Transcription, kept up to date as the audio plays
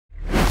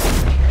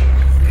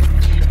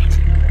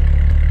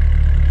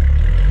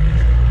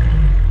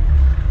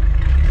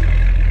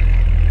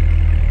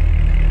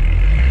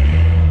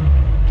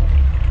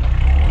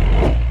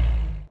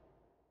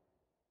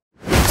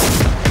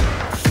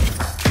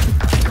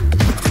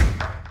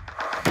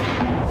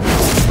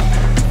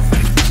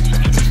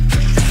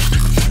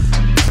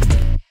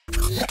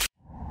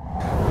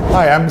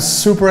Hi, I'm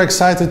super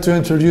excited to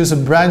introduce a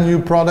brand new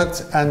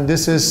product, and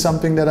this is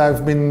something that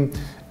I've been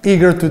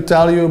eager to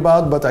tell you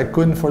about, but I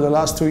couldn't for the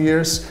last 2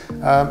 years.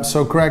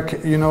 So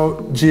Craig, you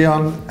know,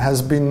 GYEON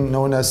has been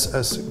known as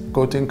a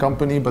coating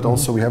company, but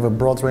also we have a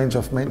broad range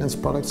of maintenance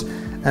products.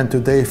 And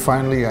today,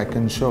 finally, I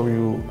can show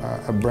you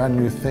a brand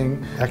new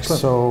thing.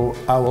 Excellent. So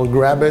I will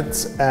grab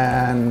it,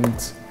 and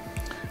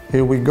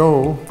here we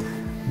go.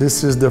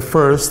 This is the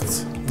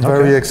first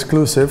very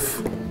exclusive.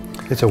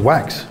 It's a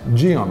wax.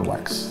 GYEON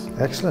wax.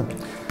 Excellent.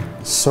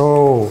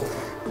 So,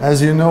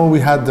 as you know, we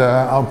had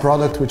our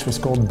product which was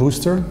called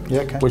Booster,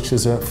 which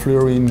is a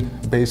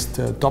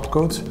fluorine-based top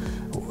coat.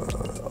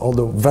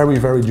 Although very,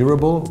 very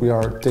durable, we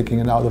are taking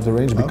it out of the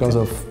range because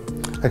of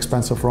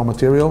expensive raw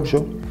material.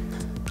 Sure.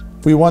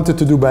 We wanted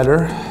to do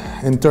better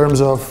in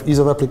terms of ease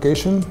of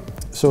application.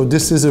 So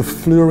this is a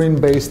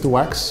fluorine-based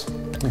wax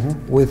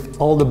with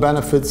all the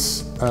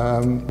benefits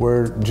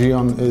where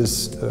GYEON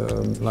is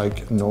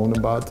like known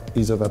about,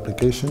 ease of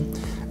application.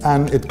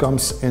 And it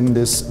comes in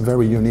this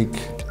very unique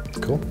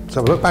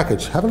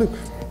package. Have a look.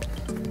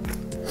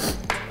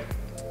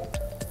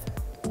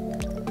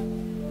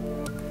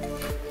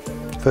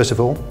 First of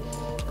all,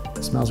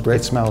 it smells great.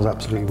 It smells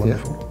absolutely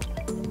wonderful.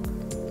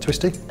 Yeah.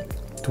 Twisty?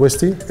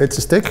 Twisty, it's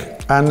a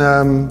stick.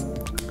 And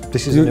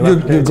this is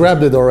you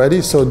grabbed it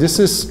already. So this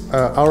is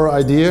our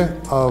idea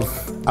of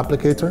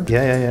applicator.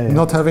 Yeah.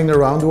 Not having a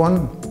round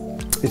one.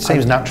 It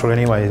seems natural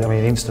anyway. I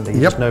mean, instantly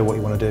you just know what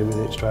you want to do with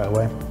it straight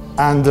away.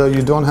 And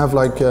you don't have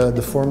like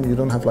the form. You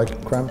don't have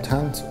like cramped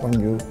hands when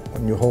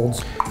you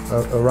hold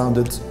a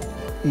rounded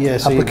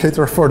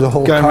applicator for the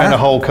whole car. Going around the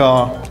whole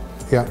car.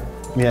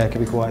 Yeah, it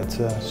can be quite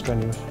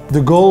strenuous.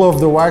 The goal of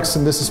the wax,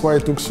 and this is why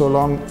it took so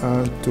long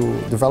to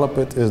develop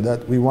it, is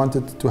that we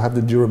wanted to have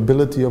the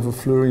durability of a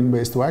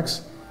fluorine-based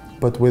wax,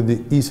 but with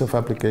the ease of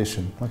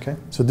application. Okay.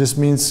 So this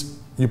means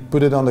you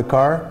put it on the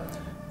car,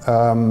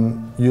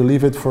 you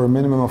leave it for a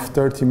minimum of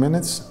 30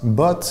 minutes,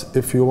 but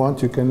if you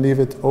want, you can leave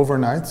it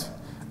overnight,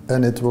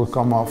 and it will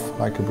come off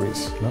like a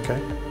breeze. Okay.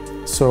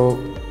 So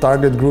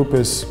target group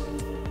is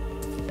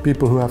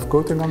people who have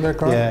coating on their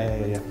car,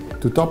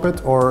 to top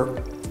it, or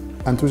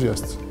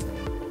enthusiasts.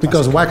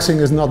 Because waxing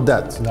is not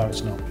dead. No,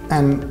 it's not.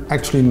 And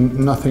actually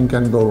nothing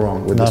can go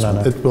wrong with this one.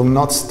 It will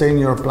not stain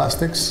your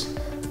plastics.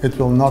 It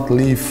will not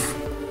leave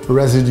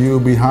residue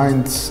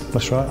behind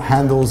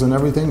handles and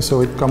everything.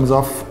 So it comes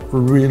off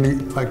really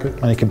like a...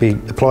 And it can be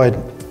applied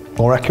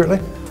more accurately?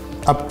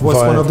 Was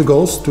one of the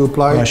goals, to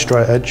apply... Nice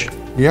straight edge.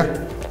 Yeah.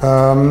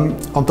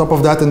 On top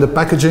of that, in the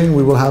packaging,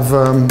 we will have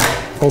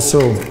also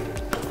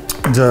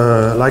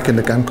like in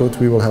the can coat,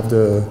 we will have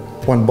the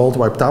one bald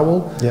wipe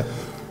towel. Yeah.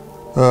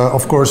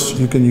 Of course,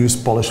 you can use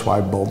polish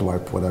wipe, bald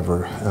wipe,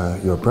 whatever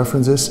your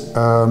preference is.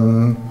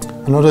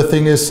 Another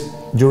thing is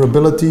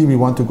durability. We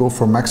want to go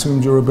for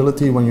maximum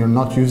durability. When you're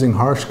not using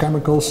harsh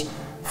chemicals,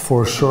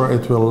 for sure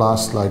it will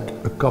last like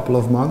a couple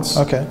of months.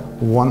 Okay.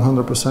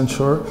 100%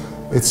 sure.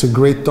 It's a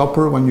great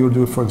topper when you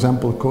do, for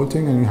example,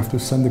 coating and you have to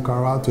send the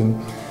car out in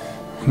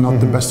not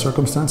the best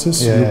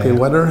circumstances, UK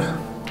weather.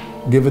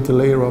 Give it a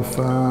layer of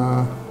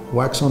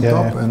wax on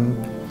top and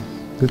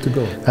good to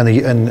go. And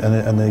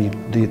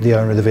the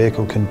owner of the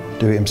vehicle can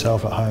do it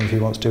himself at home if he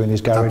wants to in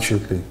his garage.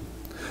 Absolutely.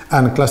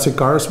 And classic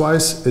cars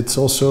wise, it's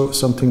also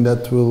something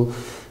that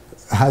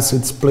has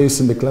its place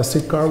in the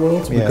classic car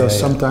world, because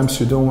sometimes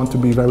you don't want to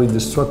be very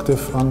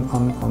destructive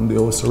on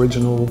those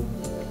original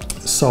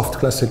soft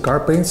classic car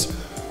paints.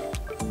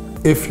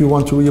 If you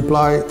want to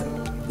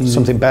reapply,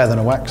 something better than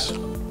a wax.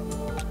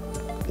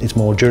 It's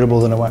more durable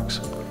than a wax.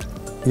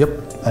 Yep.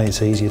 And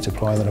it's easier to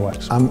apply than a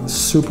wax. I'm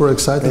super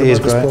excited about this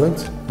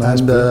product,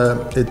 and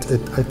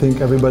I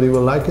think everybody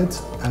will like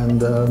it.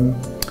 And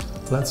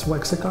let's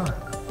wax the car.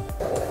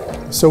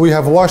 So we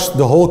have washed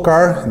the whole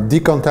car,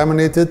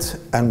 decontaminated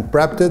and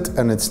prepped it,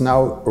 and it's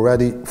now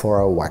ready for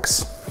our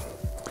wax.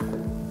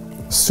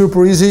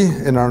 Super easy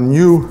in our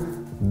new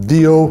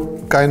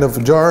DO kind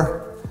of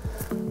jar.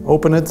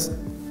 Open it,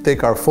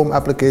 take our foam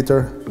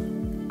applicator.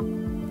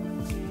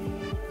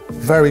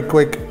 Very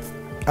quick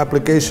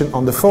application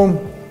on the foam.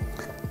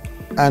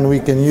 And we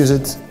can use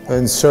it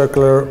in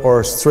circular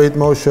or straight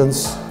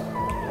motions.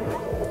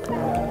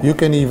 You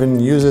can even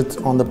use it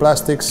on the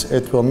plastics.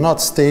 It will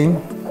not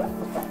stain.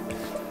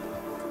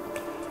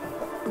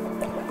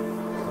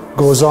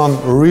 Goes on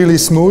really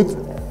smooth.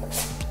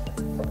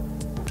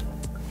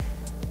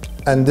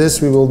 And this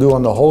we will do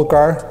on the whole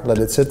car. Let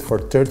it sit for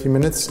 30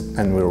 minutes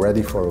and we're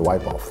ready for a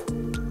wipe off.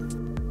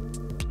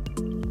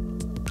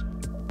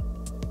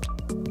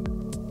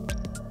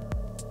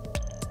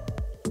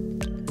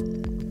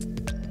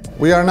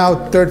 We are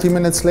now 30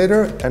 minutes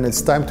later and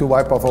it's time to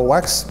wipe off our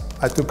wax.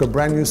 I took a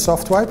brand new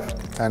soft wipe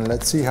and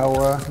let's see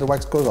how the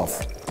wax goes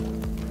off.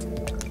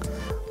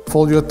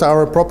 Fold your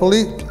towel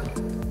properly.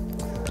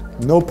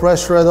 No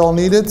pressure at all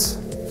needed.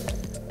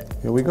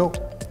 Here we go.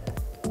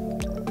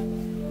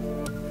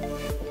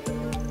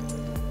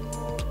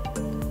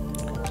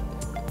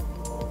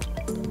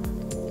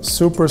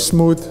 Super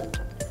smooth,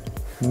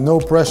 no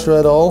pressure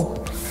at all.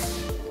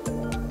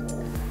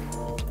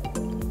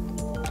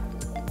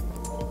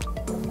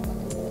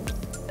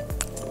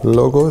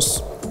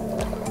 logos,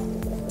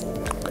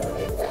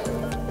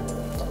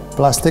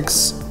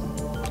 plastics.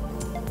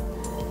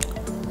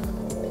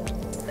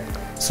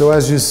 So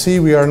as you see,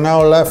 we are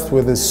now left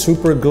with a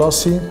super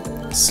glossy,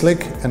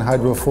 slick and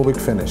hydrophobic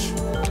finish.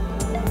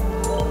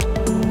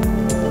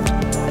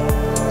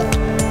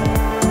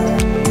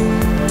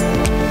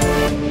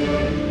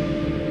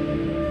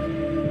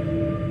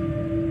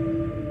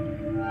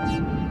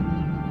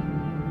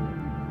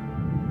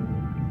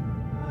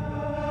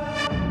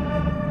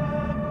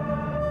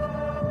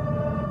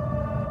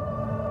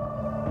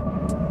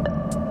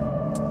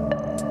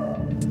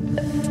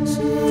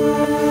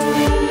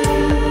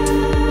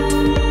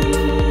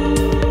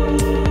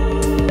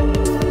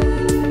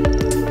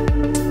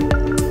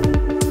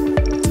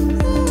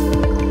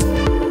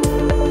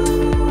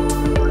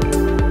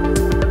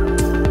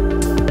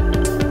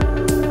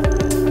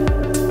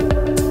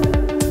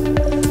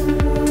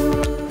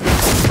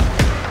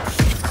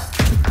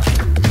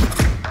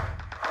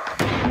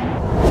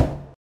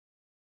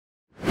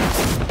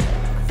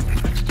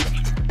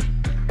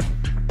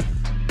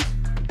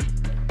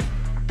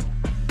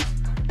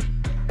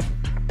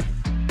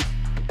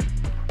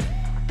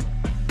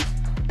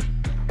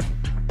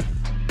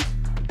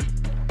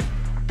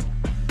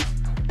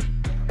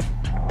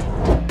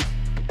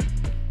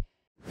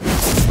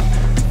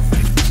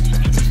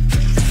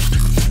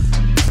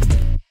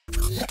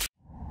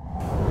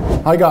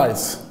 Hi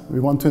guys, we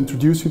want to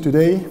introduce you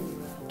today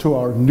to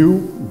our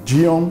new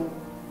GYEON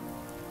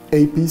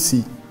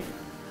APC.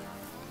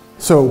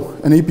 So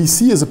an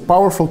APC is a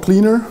powerful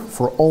cleaner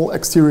for all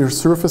exterior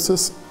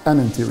surfaces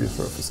and interior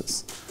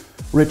surfaces.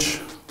 Rich,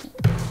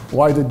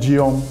 why did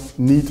GYEON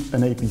need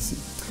an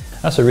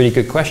APC? That's a really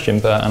good question,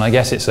 and I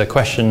guess it's a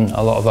question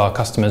a lot of our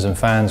customers and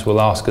fans will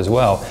ask as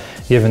well.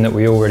 Given that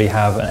we already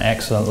have an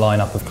excellent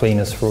lineup of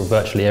cleaners for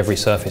virtually every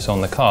surface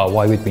on the car,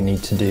 why would we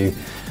need to do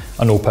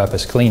an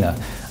all-purpose cleaner?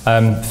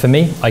 For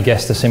me, I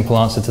guess the simple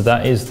answer to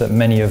that is that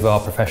many of our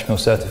professional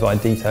certified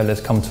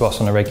detailers come to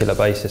us on a regular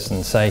basis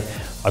and say,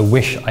 I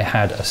wish I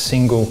had a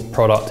single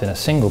product in a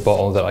single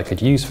bottle that I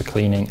could use for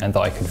cleaning and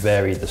that I could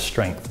vary the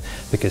strength.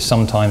 Because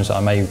sometimes I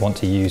may want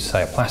to use,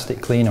 say, a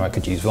plastic cleaner, I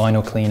could use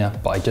vinyl cleaner,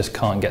 but I just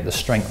can't get the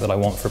strength that I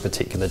want for a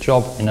particular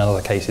job. In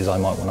other cases, I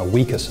might want a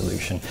weaker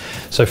solution.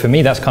 So for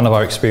me, that's kind of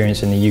our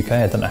experience in the UK.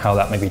 I don't know how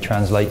that maybe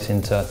translates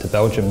into the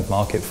Belgium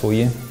market for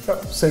you.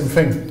 Yeah, same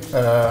thing.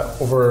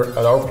 Over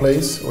at our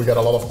place, we get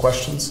a lot of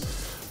questions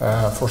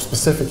for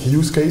specific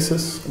use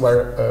cases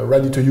where a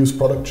ready-to-use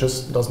product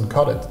just doesn't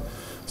cut it.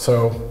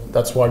 So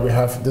that's why we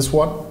have this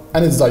one,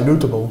 and it's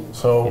dilutable.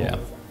 So yeah.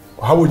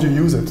 How would you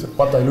use it?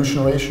 What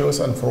dilution ratios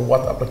and for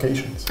what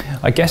applications?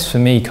 I guess for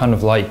me, kind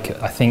of like,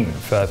 I think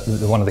for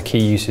one of the key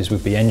uses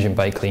would be engine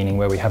bay cleaning,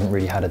 where we haven't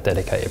really had a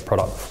dedicated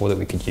product before that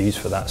we could use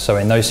for that. So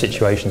in those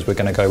situations, we're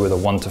going to go with a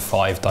 1 to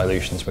 5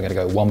 dilutions. We're going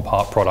to go 1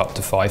 part product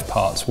to 5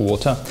 parts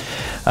water.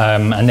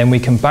 And then we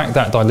can back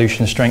that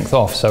dilution strength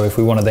off. So if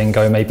we want to then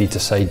go maybe to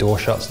say door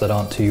shuts that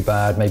aren't too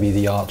bad, maybe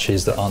the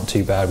arches that aren't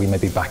too bad, we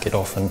maybe back it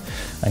off and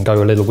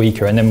go a little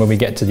weaker. And then when we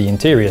get to the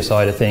interior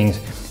side of things,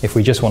 if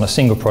we just want a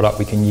single product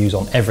we can use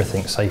on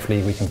everything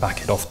safely, we can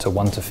back it off to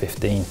 1 to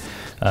 15.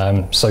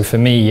 So for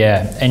me,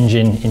 yeah,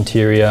 engine,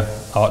 interior,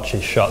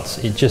 arches, shuts,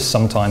 it just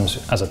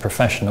sometimes as a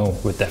professional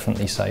would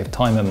definitely save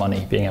time and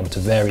money being able to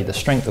vary the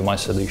strength of my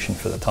solution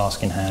for the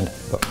task in hand,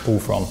 but all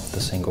from the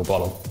single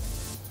bottle.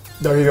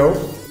 There you go,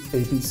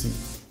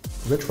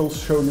 APC. Rich will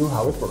show you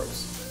how it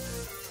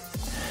works.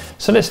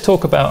 So let's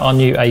talk about our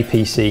new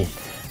APC.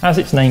 As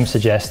its name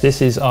suggests,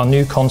 this is our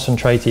new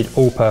concentrated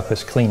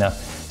all-purpose cleaner,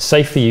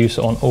 safe for use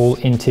on all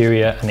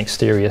interior and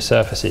exterior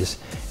surfaces.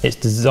 It's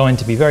designed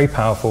to be very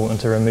powerful and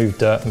to remove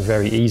dirt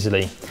very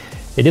easily.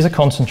 It is a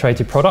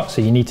concentrated product,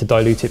 so you need to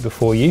dilute it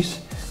before use.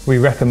 We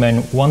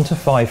recommend 1 to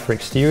 5 for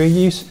exterior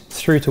use,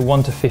 through to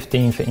 1 to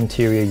 15 for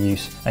interior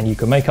use, and you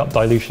can make up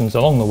dilutions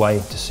along the way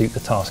to suit the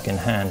task in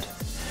hand.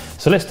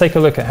 So let's take a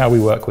look at how we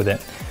work with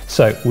it.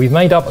 So we've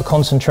made up a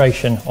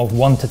concentration of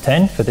 1 to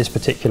 10 for this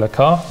particular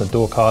car, the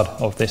door card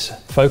of this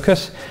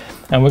Focus.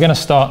 And we're going to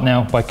start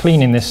now by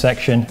cleaning this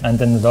section and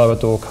then the lower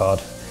door card.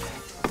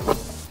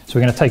 So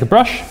we're going to take a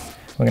brush,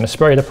 we're going to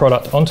spray the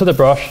product onto the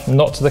brush,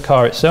 not to the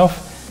car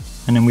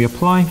itself, and then we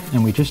apply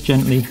and we just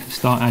gently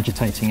start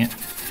agitating it,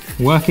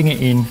 working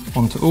it in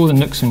onto all the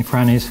nooks and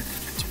crannies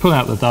to pull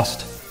out the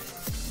dust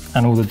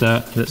and all the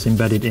dirt that's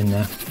embedded in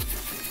there.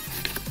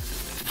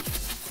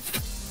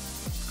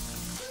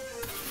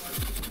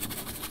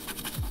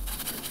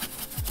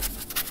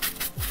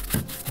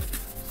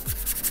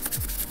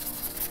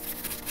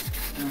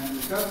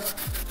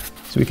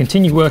 So we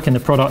continue working the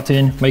product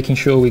in, making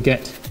sure we get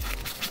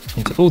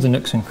into all the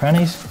nooks and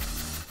crannies.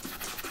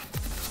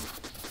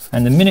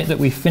 And the minute that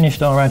we've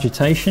finished our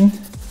agitation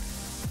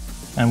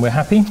and we're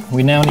happy,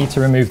 we now need to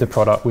remove the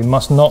product. We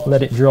must not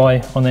let it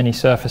dry on any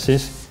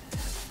surfaces.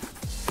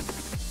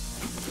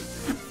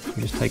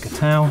 We just take a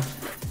towel,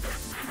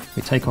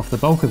 we take off the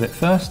bulk of it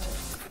first,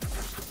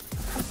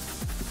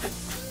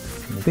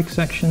 in the big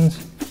sections,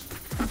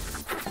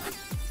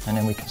 and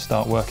then we can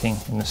start working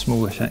in the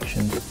smaller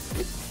sections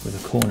with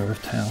a corner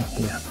of towel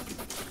here.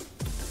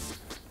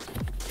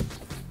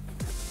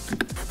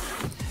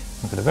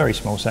 the very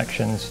small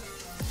sections,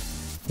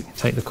 you can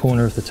take the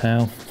corner of the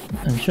towel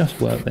and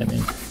just work them in.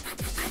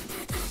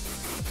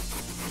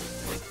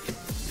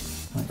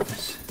 Like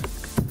this.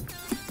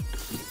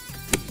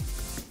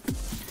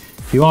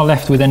 If you are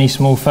left with any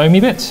small foamy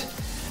bits,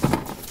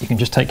 you can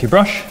just take your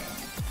brush,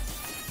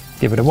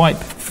 give it a wipe,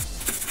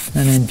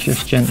 and then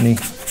just gently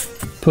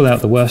pull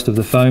out the worst of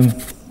the foam,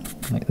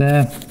 like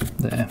there,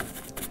 there.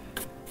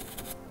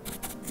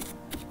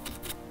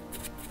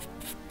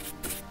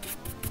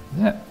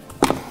 There.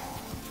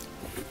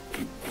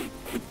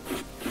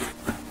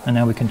 And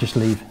now we can just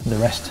leave the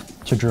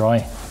rest to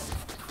dry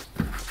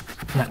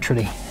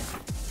naturally.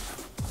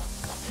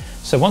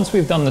 So once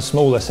we've done the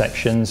smaller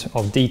sections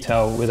of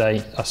detail with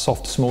a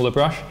soft, smaller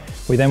brush,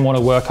 we then want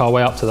to work our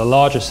way up to the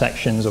larger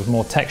sections of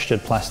more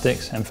textured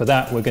plastics, and for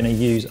that we're going to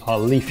use our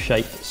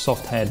leaf-shaped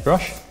soft-haired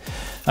brush.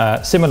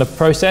 Similar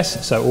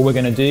process, so all we're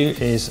going to do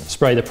is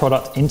spray the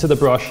product into the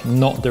brush,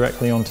 not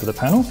directly onto the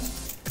panel.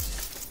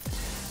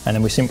 And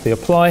then we simply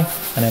apply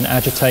and then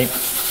agitate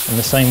in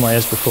the same way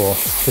as before.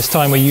 This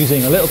time we're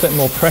using a little bit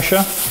more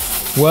pressure,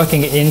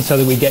 working it in so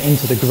that we get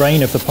into the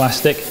grain of the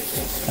plastic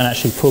and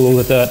actually pull all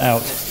the dirt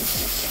out,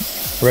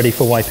 ready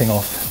for wiping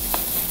off.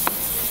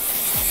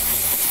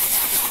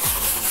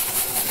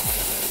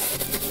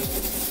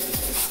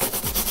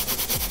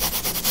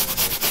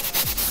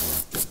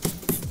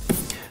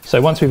 So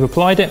once we've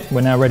applied it,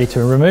 we're now ready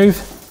to remove.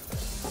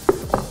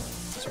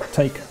 So we'll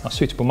take our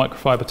suitable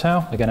microfiber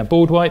towel, again a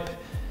bald wipe,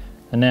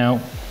 and now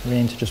we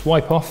need to just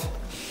wipe off.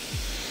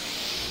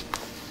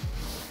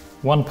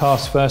 One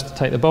pass first to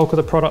take the bulk of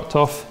the product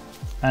off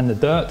and the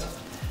dirt,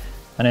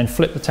 and then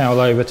flip the towel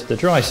over to the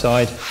dry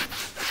side,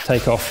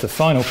 take off the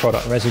final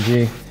product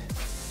residue,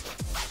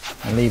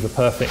 and leave a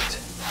perfect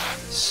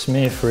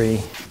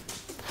smear-free,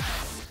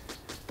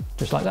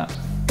 just like that.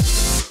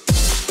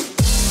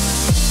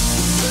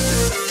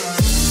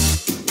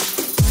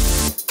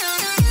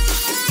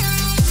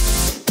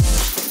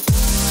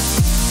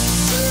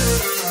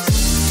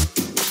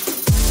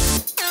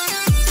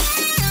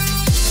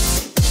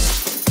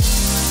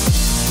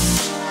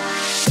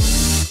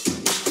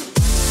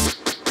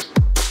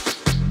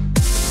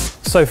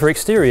 So for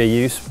exterior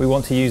use, we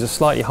want to use a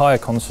slightly higher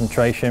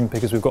concentration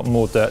because we've got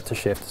more dirt to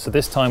shift. So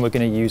this time we're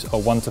going to use a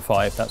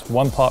 1:5. That's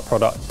 1 part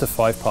product to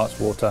 5 parts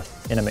water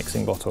in a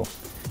mixing bottle.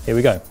 Here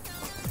we go.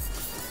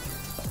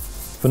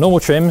 For normal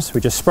trims,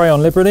 we just spray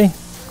on liberally,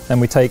 then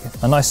we take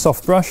a nice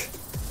soft brush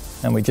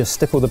and we just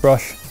stipple the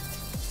brush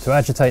to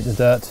agitate the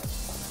dirt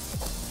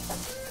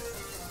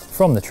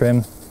from the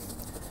trim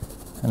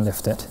and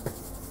lift it.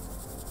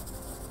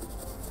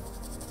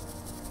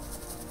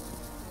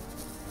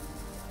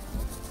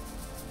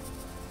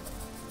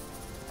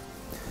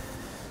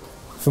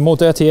 For more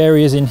dirty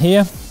areas in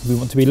here, we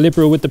want to be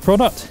liberal with the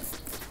product.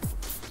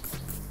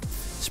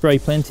 Spray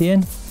plenty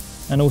in,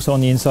 and also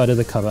on the inside of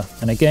the cover.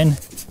 And again,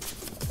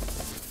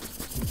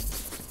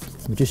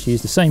 we just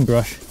use the same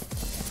brush,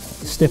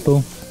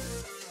 stipple,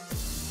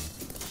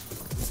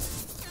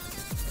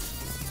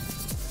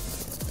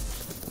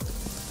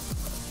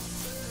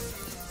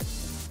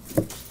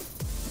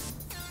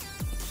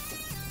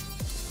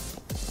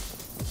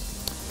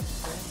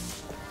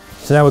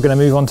 So now we're going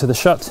to move on to the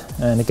shut,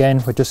 and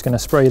again we're just going to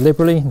spray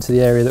liberally into the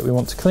area that we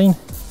want to clean,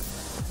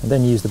 and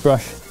then use the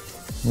brush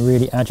and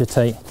really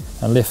agitate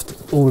and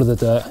lift all of the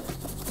dirt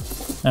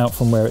out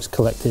from where it's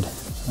collected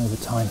over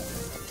time.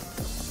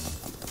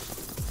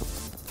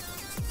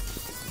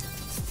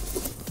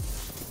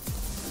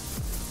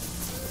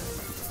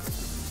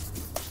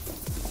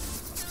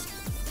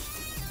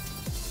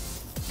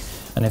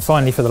 And then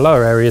finally, for the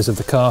lower areas of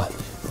the car,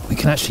 we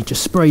can actually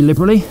just spray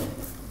liberally,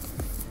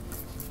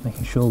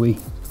 making sure we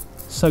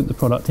soak the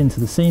product into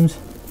the seams.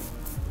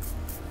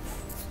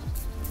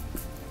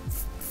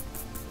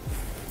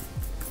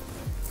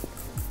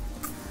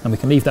 And we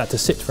can leave that to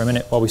sit for a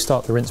minute while we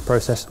start the rinse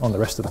process on the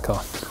rest of the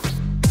car.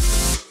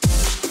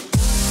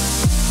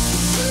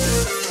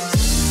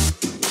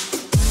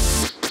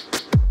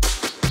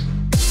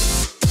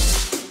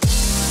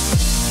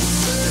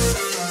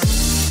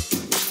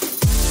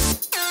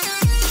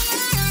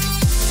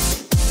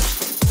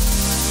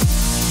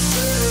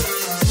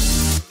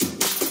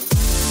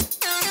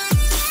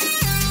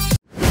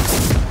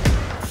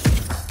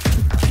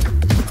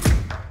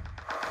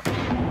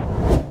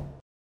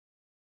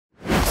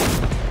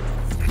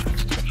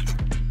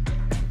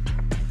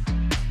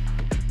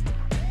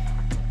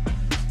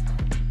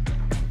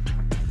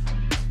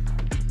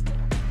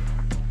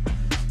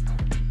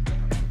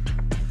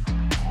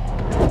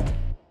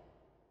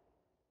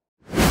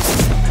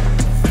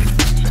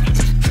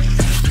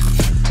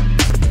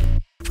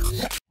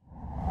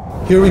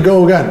 Here we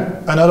go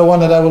again. Another one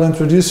that I will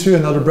introduce you,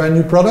 another brand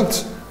new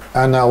product.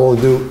 And I will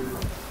do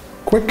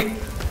QuickView.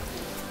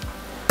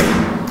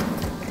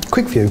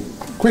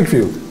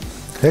 QuickView.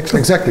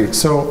 Excellent. Exactly.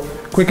 So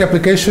quick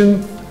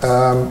application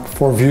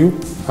for view,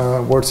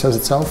 word says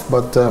itself,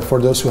 but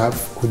for those who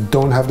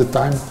don't have the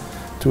time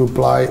to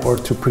apply or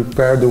to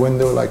prepare the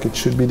window like it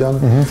should be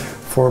done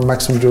for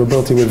maximum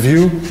durability with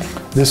view.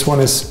 This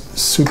one is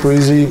super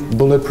easy,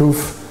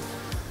 bulletproof.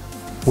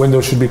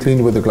 Windows should be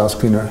cleaned with a glass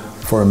cleaner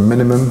for a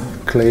minimum,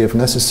 clay if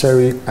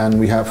necessary, and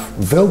we have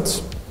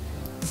vilt,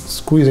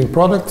 squeezing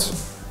product,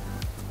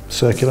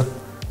 circular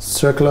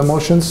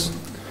motions,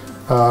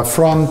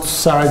 front,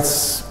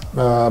 sides,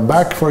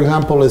 back, for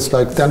example, is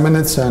like 10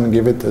 minutes, and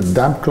give it a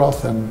damp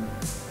cloth and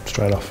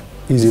straight off.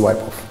 Easy wipe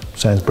off.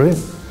 Sounds brilliant.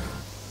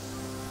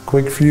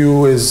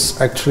 QuickView is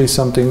actually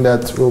something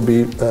that will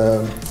be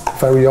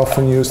very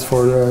often used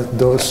for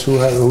those who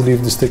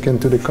leave the stick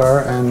into the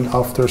car, and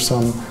after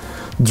some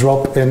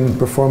drop in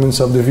performance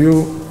of the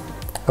view,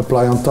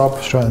 apply on top.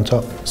 Straight on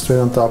top. Straight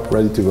on top,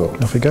 ready to go.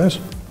 Off it goes.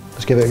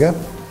 Let's give it a go.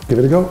 Give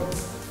it a go.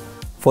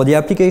 For the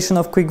application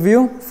of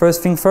QuickView,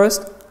 first thing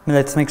first,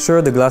 let's make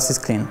sure the glass is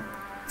clean.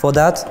 For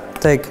that,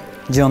 take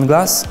GYEON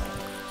glass,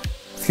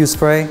 View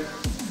spray,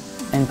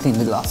 and clean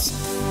the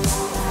glass.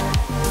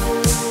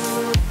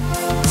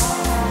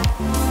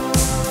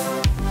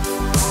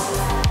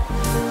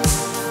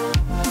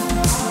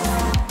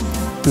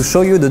 To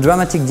show you the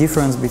dramatic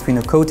difference between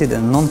a coated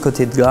and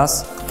non-coated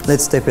glass,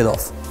 let's tape it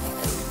off.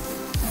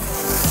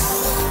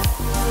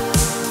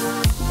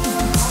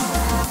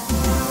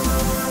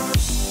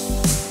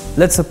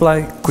 Let's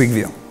apply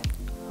QuickView.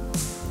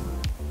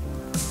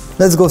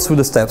 Let's go through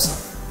the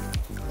steps.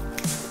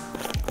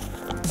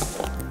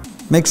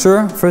 Make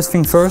sure, first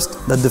thing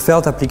first, that the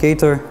felt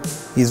applicator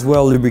is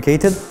well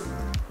lubricated.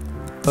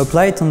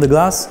 Apply it on the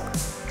glass,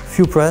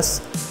 View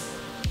press,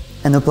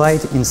 and apply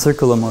it in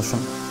circular motion.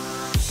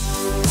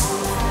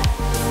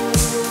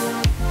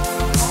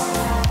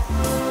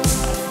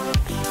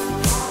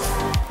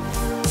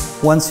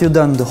 Once you've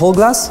done the whole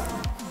glass,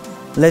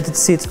 let it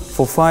sit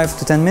for 5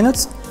 to 10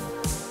 minutes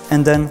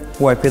and then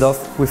wipe it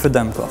off with a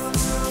damp cloth.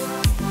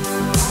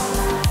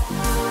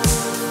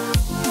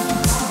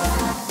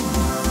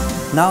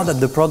 Now that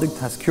the product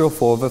has cured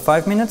for over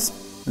 5 minutes,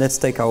 let's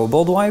take our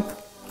board wipe,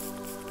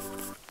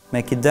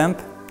 make it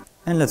damp,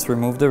 and let's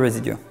remove the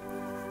residue.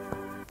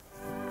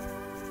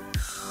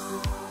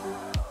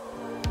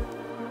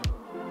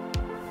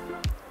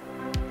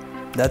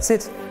 That's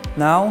it.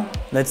 Now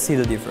let's see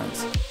the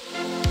difference.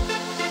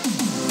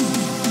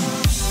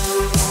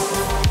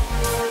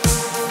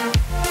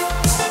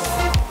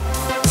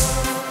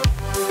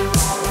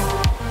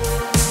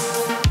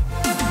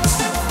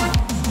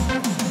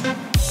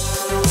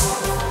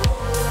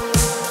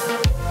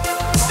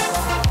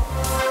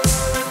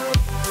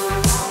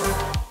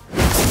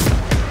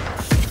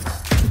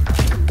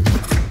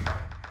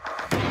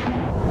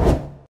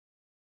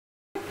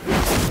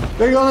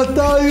 They're gonna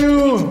tell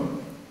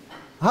you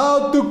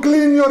how to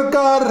clean your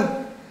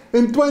car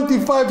in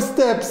 25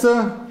 steps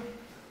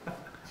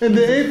in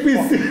the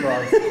APC.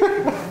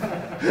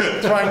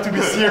 Trying to be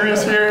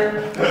serious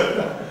here.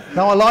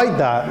 No, I like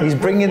that. He's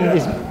bringing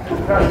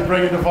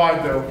the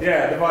vibe though.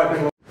 Yeah, the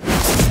vibe.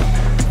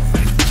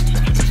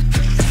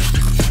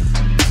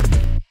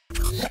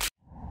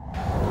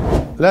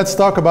 Let's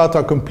talk about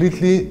our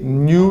completely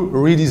new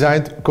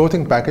redesigned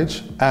coating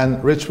package,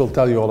 and Rich will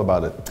tell you all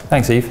about it.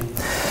 Thanks, Yves.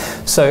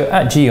 So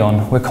at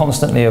GYEON, we're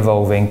constantly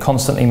evolving,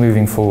 constantly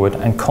moving forward,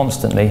 and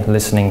constantly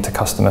listening to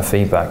customer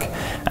feedback.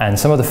 And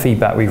some of the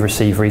feedback we've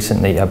received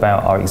recently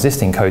about our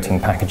existing coating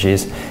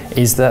packages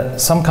is that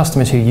some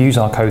customers who use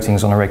our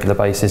coatings on a regular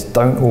basis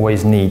don't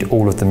always need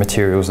all of the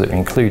materials that are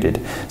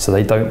included. So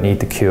they don't need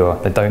the cure,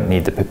 they don't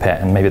need the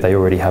pipette, and maybe they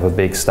already have a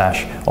big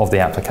stash of the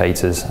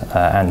applicators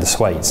and the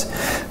suedes.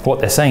 What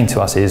they're saying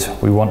to us is,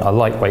 we want a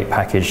lightweight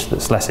package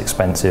that's less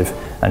expensive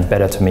and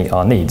better to meet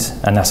our needs.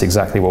 And that's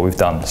exactly what we've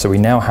done. So we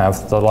now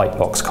have the light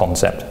box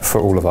concept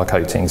for all of our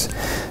coatings.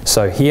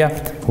 So here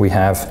we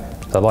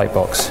have the light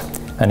box,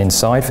 and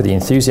inside for the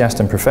enthusiast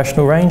and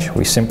professional range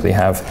we simply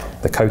have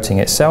the coating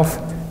itself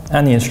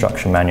and the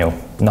instruction manual,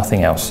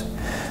 nothing else.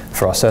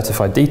 For our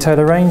certified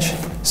detailer range,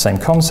 same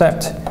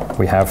concept,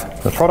 we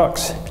have the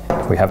products,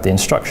 we have the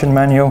instruction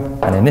manual,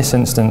 and in this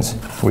instance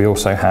we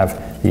also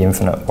have the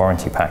infinite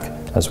warranty pack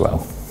as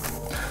well.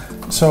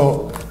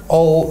 So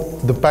all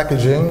the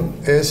packaging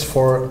is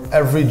for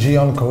every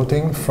GYEON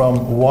coating,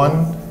 from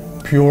one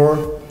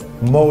pure,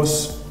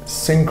 Mose,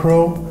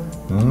 Synchro,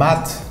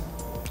 Matte,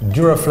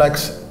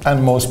 Duraflex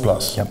and Mose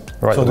Plus. Yep,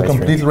 right. So the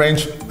complete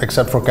range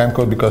except for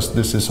Camcoat, because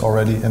this is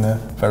already in a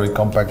very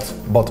compact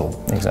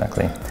bottle.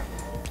 Exactly.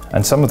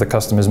 And some of the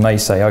customers may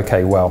say,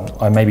 okay, well,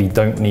 I maybe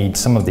don't need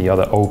some of the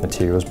other old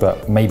materials,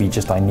 but maybe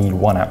just I need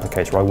one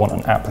applicator. I want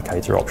an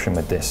applicator option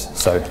with this.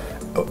 So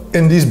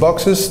in these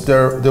boxes,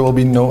 there will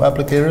be no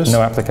applicators. No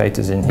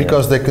applicators in here.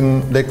 Because they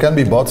can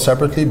be bought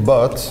separately,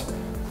 but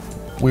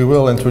we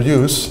will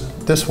introduce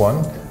this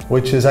one,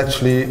 which is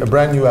actually a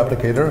brand new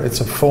applicator. It's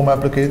a foam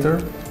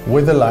applicator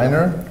with a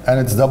liner, and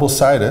it's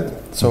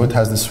double-sided. So it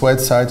has the suede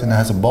side and it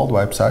has a bald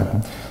wipe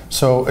side.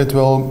 So it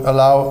will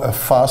allow a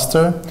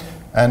faster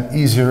and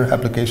easier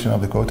application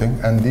of the coating,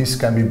 and these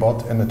can be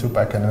bought in a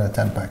 2-pack and in a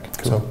 10-pack.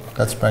 Cool. So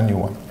that's a brand new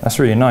one. That's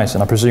really nice,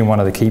 and I presume one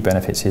of the key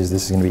benefits is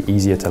this is going to be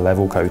easier to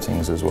level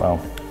coatings as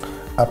well.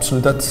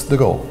 Absolutely, that's the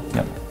goal.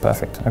 Yep,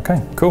 perfect.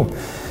 Okay, cool.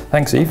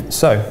 Thanks, Yves.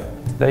 So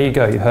there you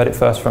go, you heard it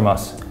first from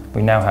us.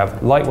 we now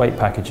have lightweight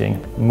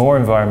packaging, more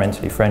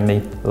environmentally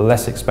friendly,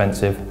 less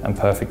expensive, and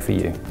perfect for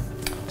you.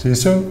 See you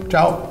soon.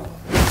 Ciao.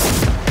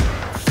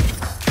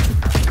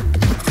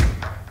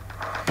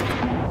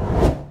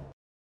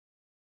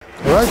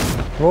 All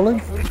right,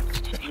 rolling.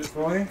 Just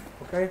rolling.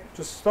 Okay,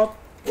 just stop.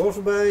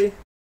 Overbay.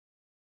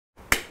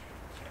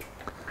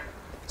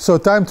 So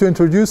time to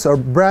introduce our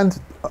brand.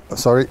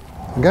 Sorry,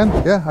 again?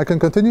 Yeah, I can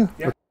continue?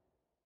 Yeah.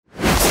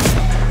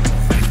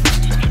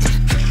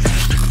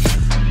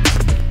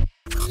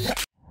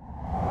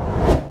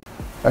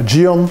 At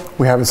GYEON,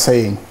 we have a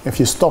saying, if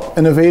you stop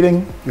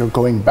innovating, you're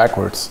going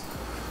backwards.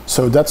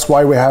 So that's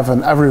why we have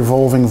an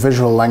ever-evolving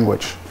visual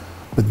language.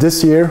 But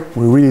this year,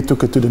 we really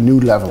took it to the new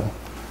level.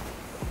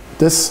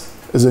 This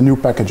is a new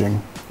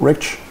packaging.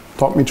 Rich,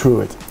 talk me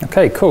through it.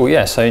 Okay, cool,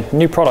 yeah, so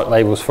new product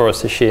labels for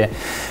us this year.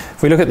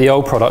 If we look at the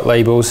old product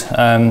labels,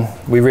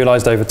 we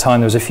realized over time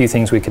there was a few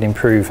things we could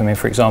improve. I mean,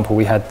 for example,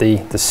 we had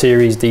the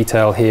series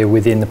detail here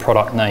within the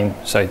product name,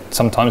 so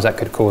sometimes that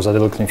could cause a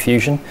little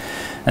confusion.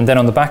 And then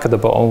on the back of the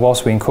bottle,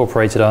 whilst we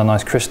incorporated our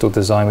nice crystal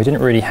design, we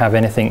didn't really have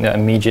anything that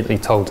immediately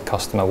told the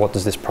customer what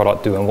does this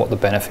product do and what the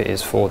benefit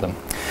is for them.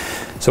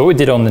 So what we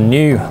did on the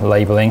new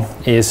labeling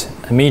is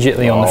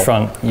immediately on the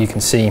front, you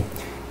can see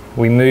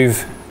we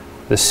move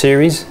the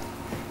series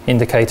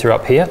indicator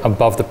up here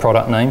above the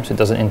product name so it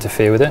doesn't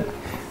interfere with it.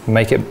 We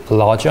make it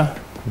larger,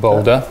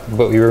 bolder,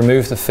 but we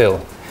remove the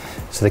fill.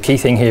 So the key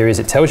thing here is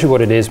it tells you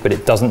what it is, but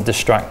it doesn't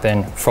distract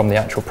then from the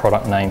actual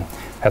product name.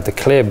 Have the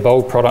clear,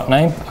 bold product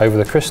name over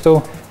the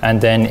crystal,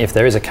 and then if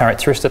there is a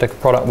characteristic of a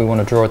product we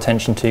want to draw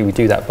attention to, we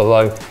do that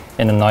below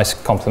in a nice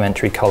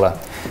complementary color.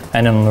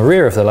 And on the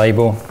rear of the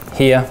label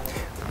here,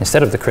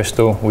 instead of the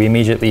crystal, we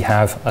immediately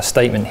have a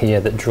statement here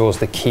that draws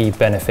the key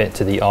benefit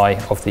to the eye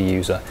of the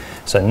user.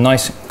 So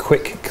nice,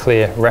 quick,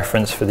 clear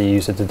reference for the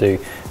user to do. You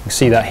can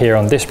see that here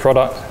on this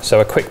product. So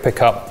a quick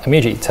pickup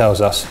immediately tells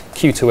us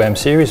Q2M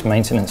series,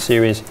 maintenance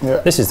series. Yeah.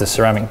 This is the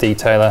ceramic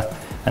detailer,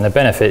 and the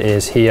benefit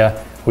is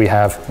here we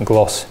have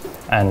gloss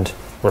and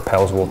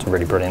repels water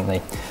really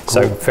brilliantly. Cool.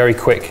 So very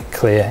quick,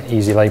 clear,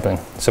 easy labeling.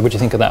 So what do you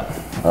think of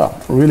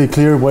that? Really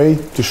clear way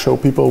to show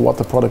people what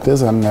the product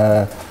is and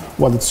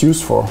what it's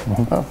used for.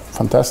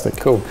 Fantastic.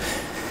 Cool.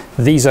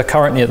 These are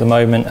currently at the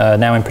moment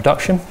now in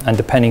production, and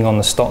depending on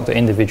the stock that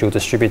individual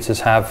distributors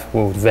have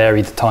will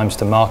vary the times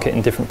to market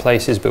in different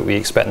places, but we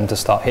expect them to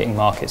start hitting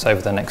markets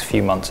over the next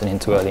few months and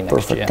into early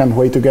next year. Can't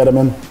wait to get them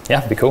in. Yeah,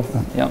 it'd be cool.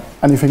 Yeah.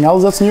 Anything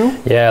else that's new?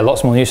 Yeah,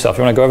 lots more new stuff.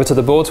 You want to go over to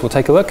the boards? We'll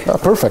take a look.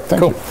 Perfect,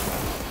 thank you.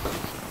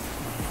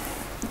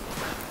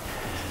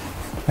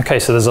 Okay,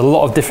 so there's a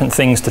lot of different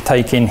things to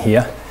take in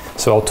here.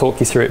 So I'll talk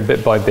you through it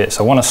bit by bit.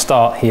 So I want to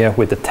start here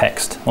with the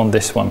text on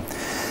this one.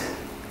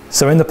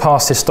 So in the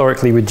past,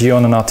 historically, with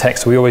GYEON and our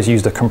text, we always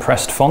used a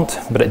compressed font,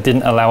 but it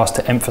didn't allow us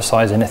to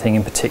emphasize anything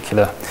in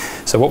particular.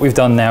 So what we've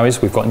done now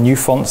is we've got new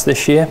fonts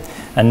this year,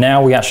 and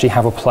now we actually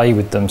have a play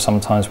with them.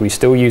 Sometimes we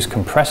still use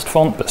compressed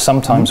font, but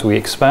sometimes we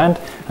expand,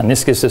 and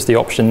this gives us the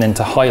option then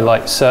to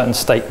highlight certain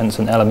statements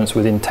and elements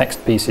within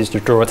text pieces to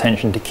draw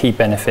attention to key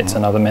benefits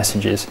and other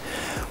messages.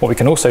 What we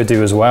can also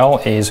do as well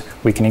is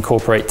we can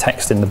incorporate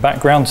text in the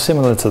background,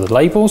 similar to the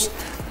labels,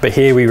 but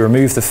here we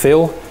remove the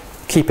fill,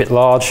 keep it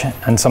large,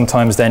 and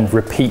sometimes then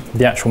repeat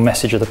the actual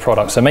message of the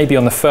product. So maybe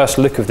on the first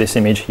look of this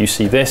image, you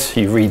see this,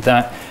 you read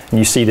that, and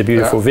you see the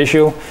beautiful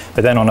visual,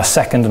 but then on a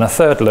second and a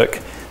third look,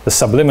 the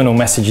subliminal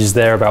message is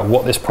there about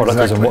what this product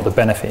is and what the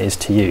benefit is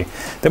to you.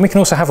 Then we can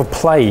also have a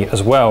play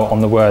as well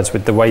on the words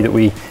with the way that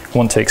we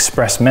want to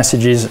express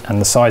messages and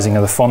the sizing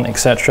of the font,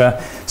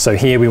 etc. So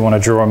here we want to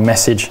draw a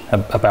message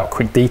about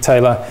Quick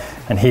Detailer,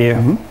 and here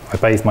I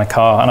bathe my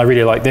car, and I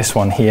really like this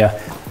one here,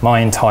 my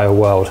entire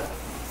world.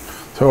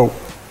 So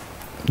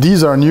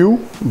these are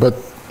new, but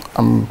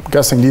I'm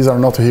guessing these are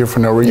not here for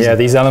no reason. Yeah,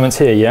 these elements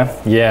here, yeah?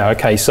 Yeah,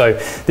 okay, so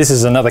this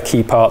is another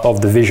key part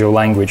of the visual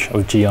language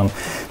of GYEON.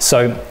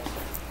 So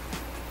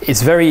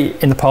it's very,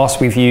 in the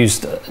past we've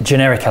used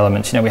generic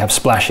elements, you know, we have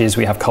splashes,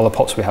 we have color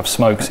pops, we have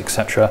smokes,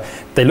 etc.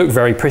 They look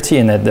very pretty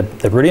and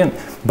they're brilliant,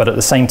 but at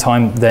the same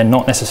time they're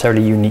not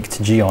necessarily unique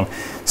to GYEON.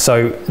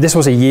 So this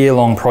was a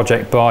year-long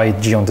project by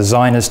GYEON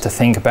designers to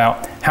think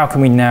about how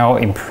can we now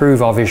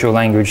improve our visual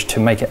language to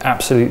make it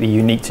absolutely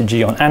unique to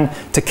GYEON and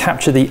to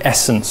capture the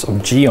essence of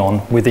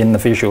GYEON within the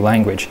visual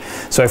language.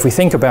 So if we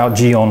think about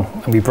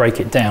GYEON and we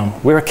break it down,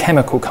 we're a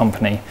chemical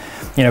company.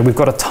 You know, we've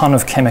got a ton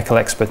of chemical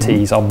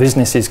expertise. Our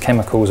business is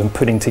chemicals and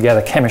putting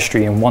together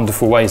chemistry in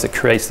wonderful ways that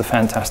creates the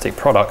fantastic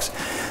products.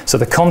 So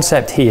the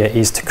concept here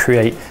is to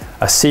create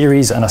a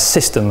series and a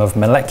system of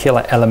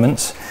molecular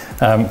elements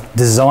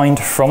designed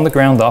from the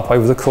ground up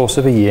over the course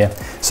of a year,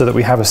 so that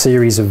we have a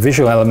series of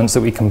visual elements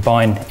that we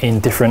combine in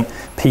different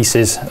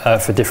pieces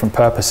for different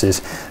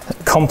purposes,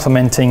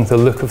 complementing the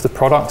look of the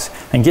products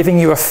and giving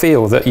you a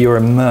feel that you're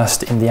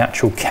immersed in the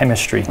actual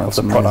chemistry of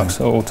the products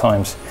at all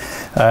times.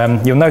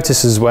 You'll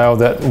notice as well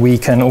that we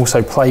can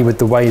also play with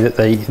the way that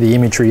the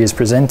imagery is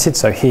presented.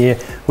 So here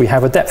we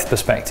have a depth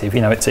perspective.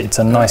 You know, it's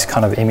a nice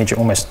kind of image. It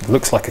almost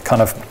looks like a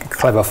kind of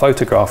clever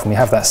photograph, and we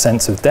have that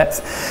sense of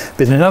depth.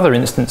 But in another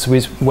instance,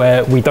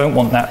 where we don't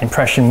want that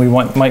impression. We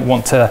might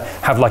want to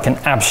have like an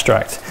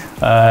abstract.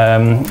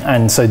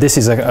 And so this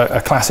is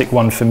a classic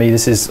one for me.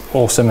 This is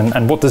awesome.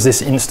 And what does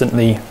this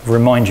instantly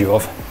remind you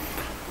of?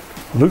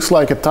 Looks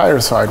like a tire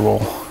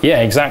sidewall.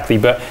 Yeah, exactly.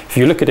 But if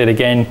you look at it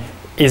again,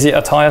 is it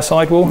a tire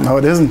sidewall? No,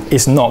 it isn't.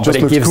 It's not, but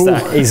it gives cool.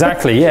 that.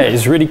 Exactly, yeah,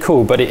 it's really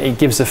cool, but it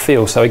gives a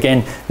feel. So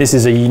again, this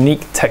is a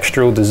unique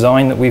textural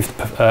design that we've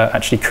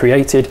actually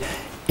created.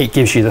 It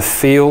gives you the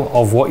feel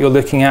of what you're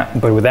looking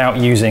at, but without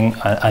using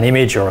an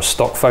image or a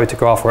stock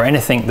photograph or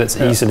anything that's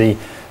easily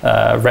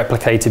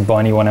replicated by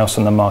anyone else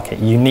on the market.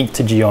 Unique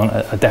to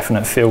GYEON, a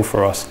definite feel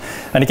for us.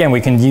 And again, we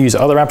can use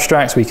other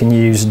abstracts, we can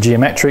use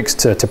geometrics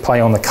to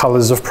play on the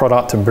colors of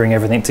product and bring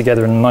everything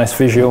together in a nice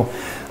visual.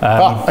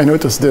 I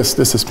noticed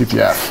this is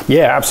PPF.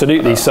 Yeah,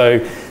 absolutely. So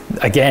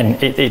again,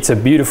 it's a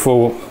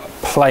beautiful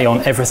play on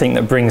everything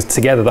that brings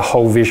together the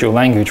whole visual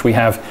language. We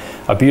have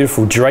a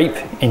beautiful drape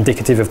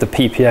indicative of the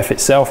PPF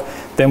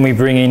itself. Then we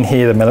bring in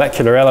here the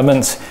molecular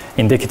elements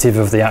indicative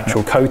of the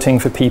actual coating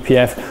for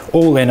PPF,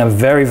 all in a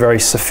very, very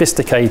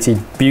sophisticated,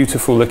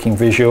 beautiful looking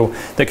visual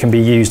that can be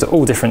used at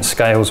all different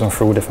scales and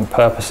for all different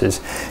purposes.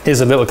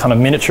 Here's a little kind of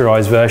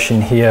miniaturized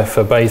version here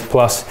for Bathe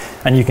Plus,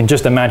 and you can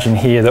just imagine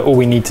here that all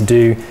we need to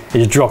do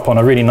is drop on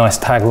a really nice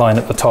tagline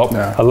at the top,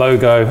 a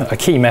logo, a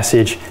key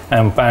message,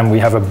 and bam, we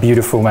have a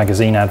beautiful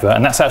magazine advert.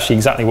 And that's actually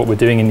exactly what we're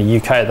doing in the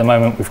UK at the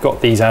moment. We've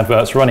got these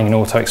adverts running in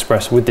Auto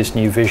Express with this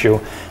new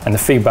visual, and the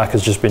feedback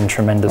has just been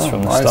tremendous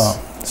from the start.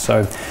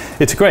 So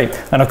it's great.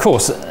 And of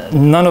course,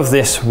 none of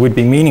this would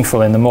be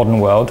meaningful in the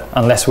modern world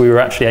unless we were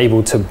actually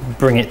able to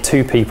bring it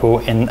to people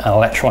in an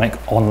electronic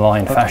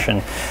online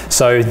fashion.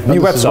 So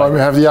new website. This is why we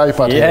have the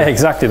iPad here. Yeah,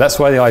 exactly. That's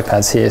why the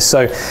iPad's here.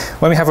 So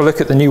when we have a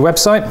look at the new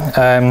website,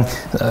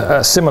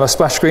 a similar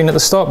splash screen at the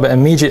start, but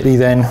immediately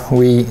then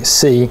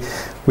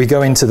we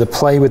go into the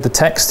play with the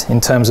text in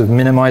terms of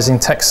minimizing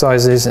text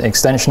sizes,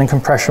 extension and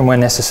compression where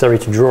necessary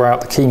to draw out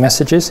the key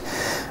messages.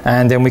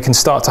 And then we can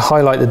start to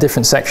highlight the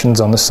different sections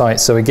on the site.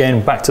 So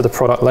again, back to the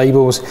product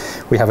labels,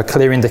 we have a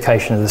clear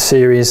indication of the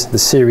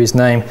series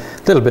name,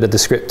 a little bit of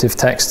descriptive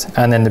text,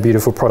 and then the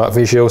beautiful product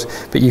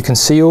visuals. But you can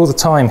see all the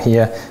time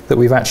here that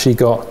we've actually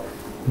got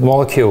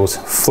molecules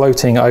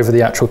floating over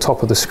the actual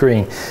top of the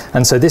screen.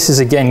 And so this is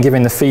again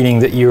giving the feeling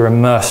that you're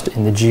immersed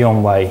in the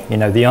GYEON way, you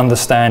know, the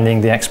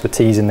understanding, the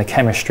expertise in the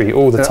chemistry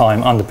all the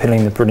time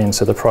underpinning the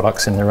brilliance of the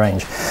products in the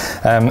range.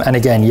 And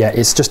again, yeah,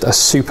 it's just a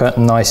super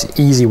nice,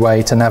 easy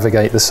way to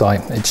navigate the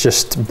site. It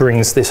just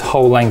brings this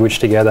whole language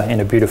together in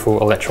a beautiful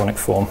electronic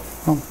form.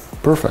 Oh,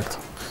 perfect.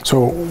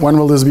 So when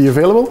will this be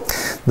available?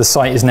 The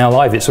site is now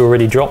live. It's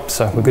already dropped,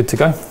 so we're good to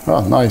go.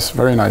 Oh, nice,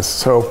 very nice.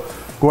 So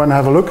go and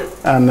have a look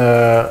and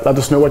let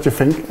us know what you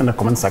think in the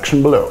comment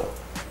section below.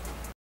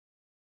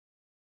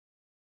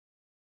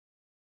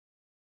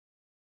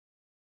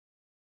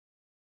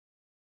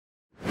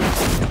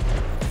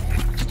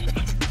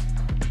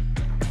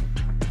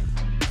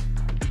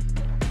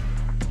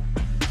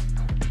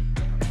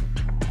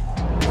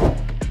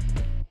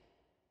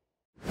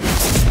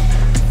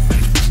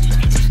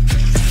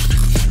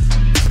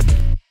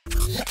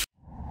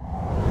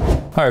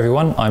 Hi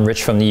everyone, I'm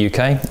Rich from the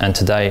UK, and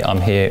today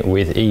I'm here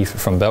with Yves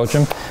from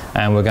Belgium,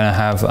 and we're going to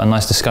have a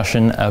nice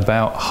discussion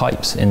about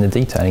hypes in the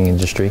detailing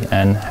industry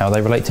and how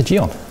they relate to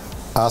GYEON.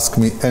 Ask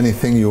me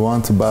anything you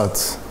want about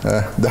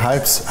the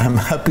hypes. I'm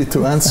happy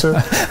to answer.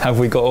 Have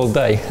we got all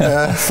day?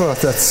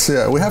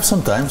 Well, we have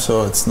some time,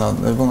 so it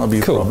will not be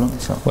a problem.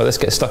 So. Well, let's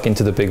get stuck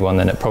into the big one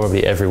then that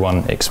probably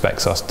everyone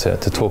expects us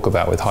to talk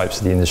about with hypes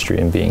of the industry,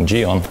 and being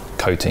GYEON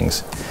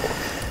coatings.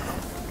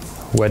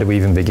 Where do we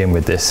even begin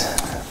with this?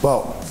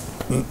 Well,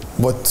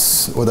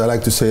 what I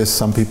like to say is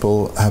some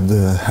people have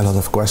a lot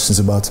of questions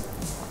about,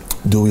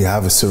 do we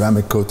have a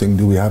ceramic coating,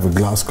 do we have a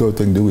glass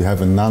coating, do we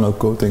have a nano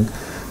coating,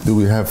 do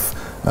we have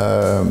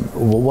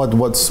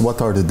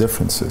what are the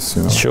differences,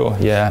 you know? Sure,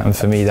 yeah, and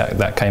for me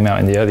that came out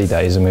in the early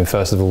days. I mean,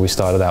 first of all, we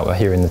started out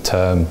hearing the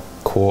term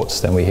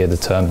quartz, then we hear the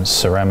term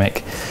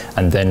ceramic,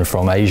 and then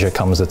from Asia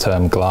comes the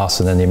term glass,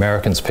 and then the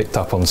Americans picked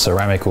up on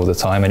ceramic all the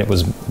time, and it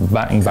was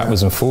batting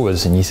backwards and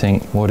forwards, and you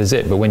think, what is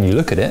it? But when you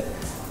look at it,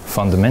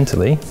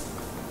 fundamentally,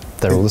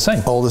 they're all the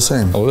same. All the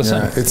same. All the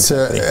same. It's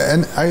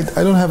and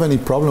I don't have any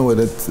problem with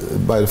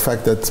it by the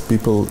fact that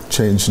people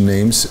change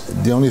names.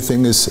 The only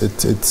thing is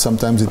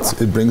sometimes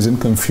it brings in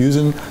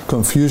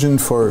confusion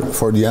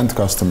for the end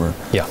customer.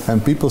 Yeah.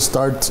 And people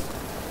start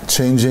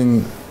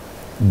changing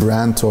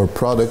brand or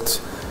product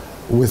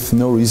with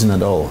no reason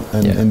at all.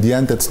 And in the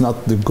end, that's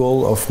not the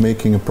goal of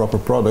making a proper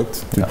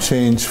product. To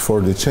change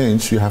for the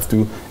change, you have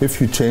to. If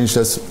you change,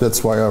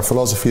 that's why our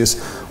philosophy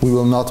is we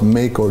will not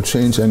make or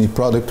change any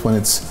product when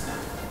it's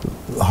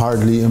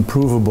hardly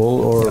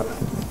improvable, or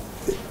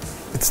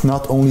it's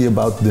not only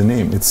about the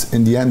name. It's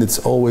in the end, it's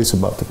always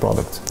about the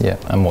product. Yeah,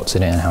 and what's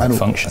in it and how it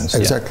functions.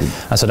 Exactly.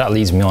 Yeah. And so that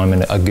leads me on. I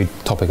mean, a good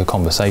topic of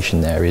conversation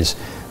there is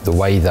the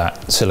way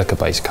that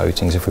silica-based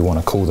coatings, if we want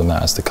to call them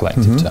that as the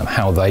collective term,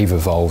 how they've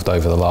evolved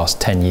over the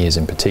last 10 years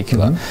in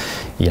particular.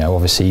 You know,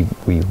 obviously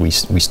we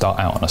start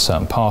out on a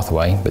certain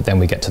pathway, but then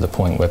we get to the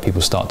point where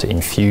people start to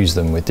infuse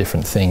them with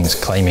different things,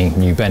 claiming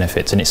new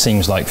benefits. And it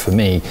seems like for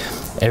me,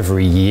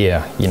 every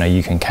year, you know,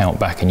 you can count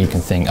back and you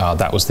can think, oh,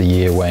 that was the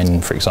year when,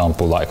 for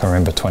example, like I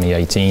remember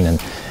 2018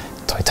 and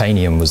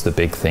titanium was the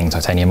big thing,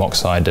 titanium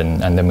oxide,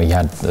 and then we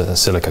had the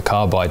silica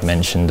carbide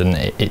mentioned, and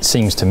it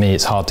seems to me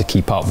it's hard to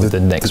keep up with the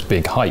next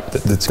big hype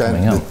that's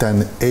coming out.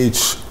 The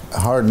 10H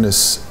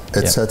hardness,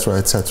 etc.,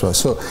 etc.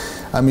 So,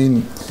 I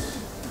mean,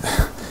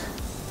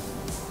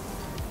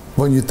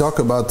 when you talk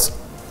about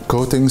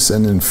coatings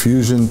and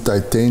infusion,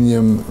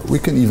 titanium, we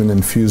can even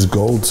infuse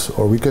gold,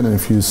 or we can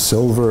infuse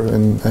silver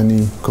in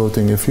any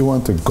coating. If you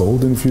want a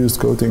gold infused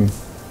coating,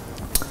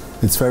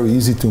 it's very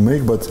easy to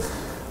make, but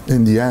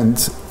in the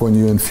end, when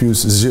you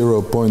infuse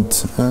 0.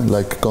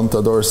 Like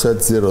Contador said,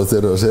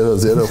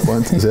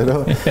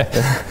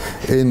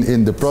 0.0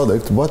 in the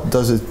product, what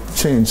does it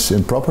change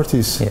in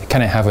properties? Yeah.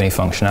 Can it have any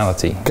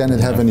functionality? Can it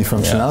have any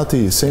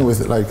functionality? Same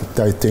with like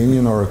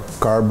titanium or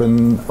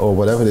carbon or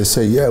whatever. They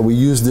say, yeah, we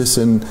use this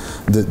in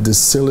the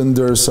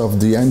cylinders of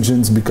the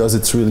engines because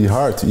it's really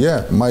hard.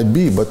 Yeah, might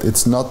be, but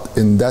it's not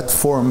in that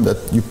form that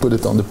you put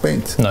it on the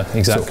paint. No,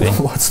 exactly.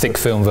 So what's thick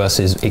film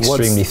versus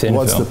extremely thin film?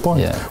 What's the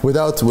point? Yeah.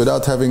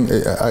 Without having,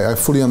 I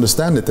fully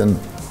understand it, and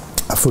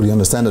I fully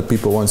understand that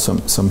people want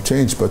some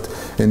change, but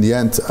in the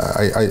end,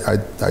 I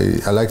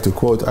like to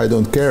quote, I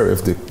don't care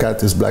if the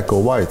cat is black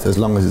or white, as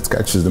long as it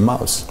catches the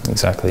mouse.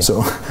 Exactly.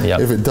 So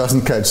if it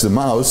doesn't catch the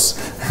mouse,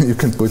 you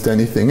can put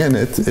anything in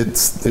it.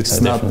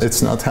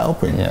 It's not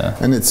helping. Yeah.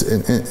 And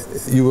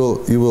you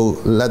will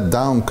let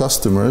down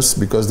customers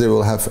because they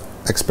will have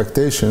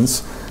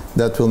expectations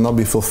that will not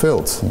be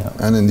fulfilled. Yeah.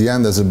 And in the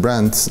end, as a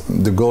brand,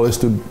 the goal is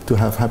to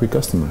have happy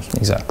customers.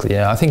 Exactly,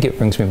 yeah. I think it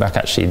brings me back,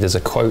 actually, there's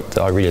a quote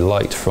that I really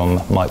liked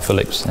from Mike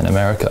Phillips in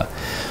America,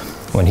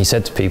 when he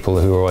said to people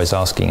who were always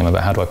asking him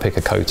about how do I pick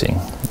a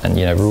coating, and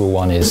you know, rule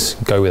one is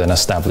go with an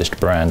established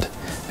brand,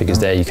 because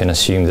there you can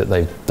assume that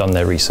they've done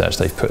their research,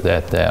 they've put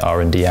their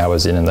R&D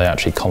hours in, and they're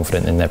actually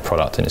confident in their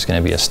product, and it's going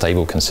to be a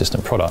stable,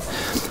 consistent product.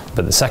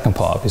 But the second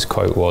part of his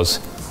quote was,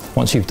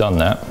 once you've done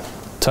that,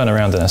 turn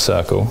around in a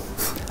circle,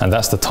 and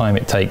that's the time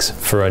it takes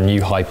for a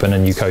new hype and a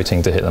new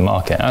coating to hit the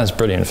market. And that's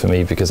brilliant for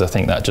me, because I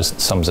think that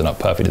just sums it up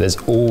perfectly. There's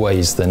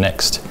always the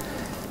next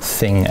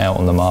thing out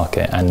on the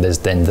market, and there's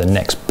then the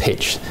next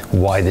pitch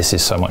why this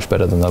is so much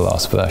better than the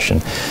last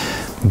version.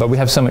 But we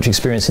have so much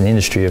experience in the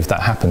industry if that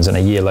happens, and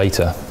a year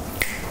later,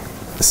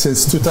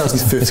 since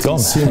 2015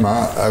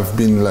 SEMA,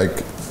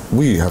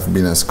 we have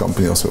been as a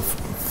company also,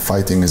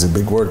 fighting is a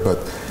big word,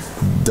 but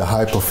the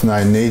hype of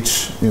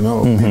 9H, you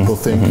know, people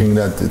thinking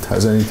that it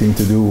has anything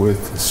to do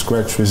with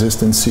scratch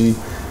resistancy.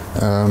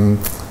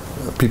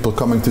 People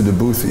coming to the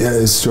booth, yeah,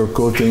 it's your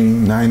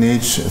coating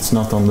 9H, it's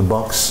not on the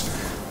box.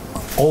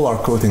 All our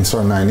coatings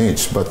are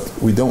 9H, but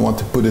we don't want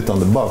to put it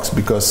on the box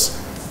because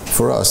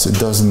for us it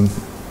doesn't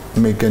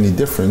make any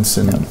difference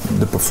in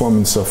the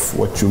performance of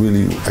what you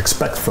really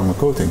expect from a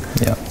coating.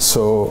 Yeah.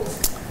 So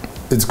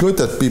it's good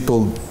that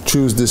people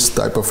choose this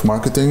type of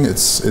marketing.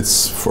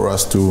 It's for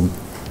us to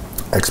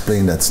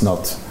explain that's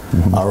not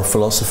our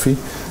philosophy.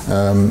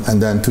 And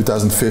then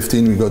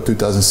 2015, we go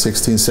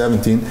 2016,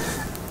 17.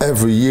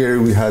 Every year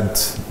we had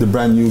the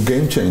brand new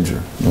game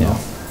changer. You know?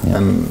 Yeah.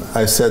 And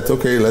I said,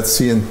 okay, let's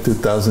see in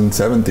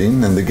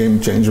 2017, and the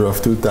game changer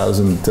of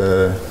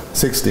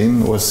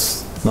 2016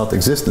 was not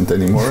existent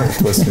anymore.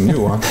 It was the new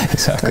one.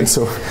 Exactly. And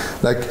so,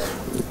 like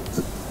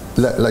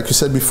you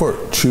said before,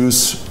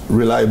 choose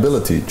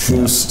reliability,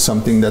 choose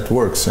something that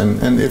works.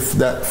 And if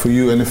that for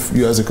you, and if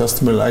you as a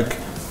customer like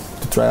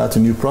to try out a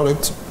new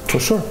product, for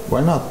sure,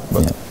 why not?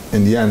 But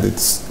in the end,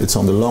 it's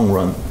on the long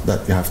run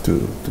that you have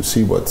to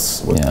see what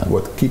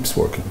keeps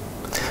working.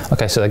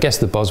 Okay, so I guess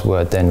the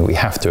buzzword then we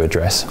have to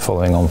address,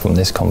 following on from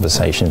this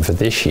conversation for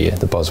this year,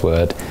 the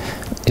buzzword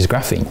is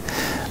graphene.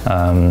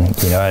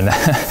 You know, and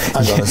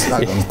I'm gonna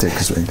take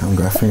a swing on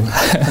graphene.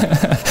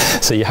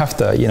 So you have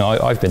to, you know,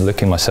 I've been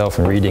looking myself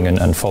and reading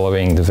and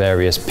following the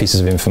various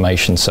pieces of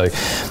information. So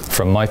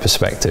from my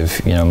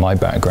perspective, you know, my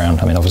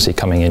background, I mean, obviously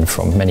coming in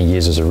from many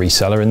years as a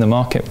reseller in the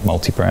market,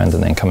 multi-brand,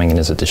 and then coming in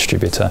as a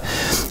distributor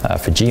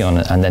for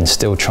GYEON, and then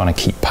still trying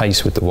to keep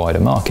pace with the wider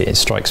market, it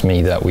strikes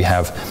me that we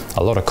have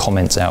a lot of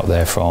comments out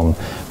there from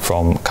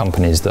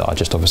companies that are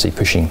just obviously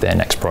pushing their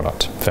next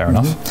product. Fair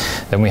enough.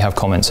 Then we have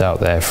comments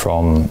out there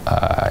from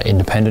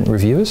independent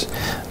reviewers,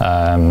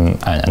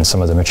 and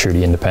some of them are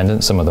truly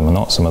independent, some of them are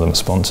not, some of them are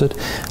sponsored,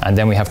 and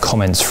then we have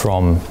comments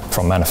from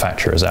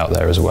manufacturers out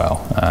there as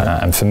well.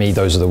 And for me,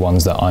 those are the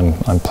ones that I'm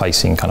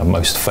placing kind of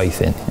most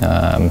faith in.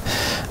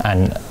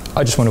 And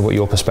I just wonder what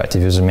your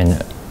perspective is. I mean,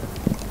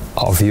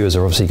 our viewers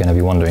are obviously going to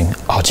be wondering,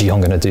 oh, GYEON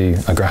going to do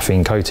a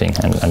graphene coating,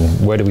 and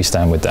where do we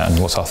stand with that, and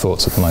what's our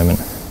thoughts at the moment?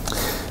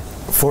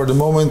 For the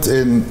moment,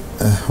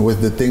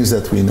 with the things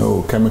that we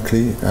know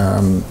chemically,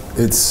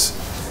 it's,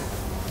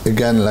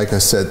 again, like I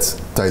said,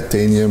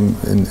 titanium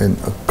and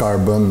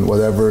carbon,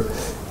 whatever.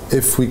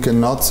 If we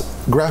cannot,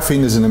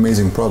 graphene is an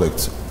amazing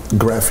product.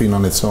 graphene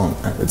on its own.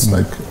 It's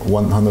like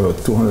 100 or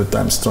 200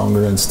 times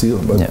stronger than steel.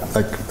 But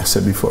like I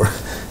said before,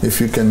 if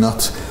you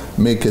cannot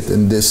make it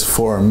in this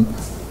form,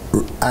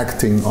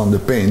 acting on the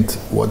paint,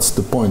 what's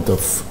the point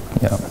of?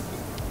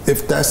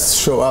 If tests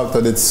show out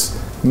that it's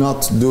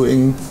not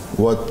doing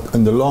what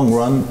in the long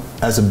run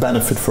as a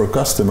benefit for a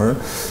customer,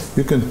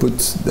 you can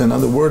put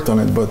another word on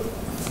it, but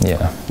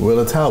will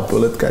it help?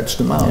 Will it catch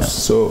the mouse?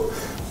 So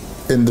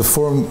in the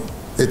form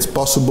it's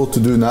possible to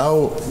do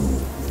now,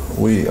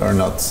 we are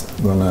not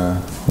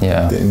gonna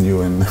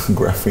continue in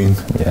graphene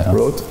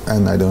road,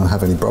 and I don't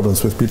have any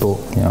problems with people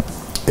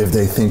if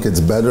they think it's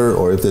better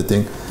or if they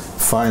think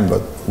fine,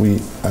 but we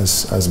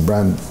as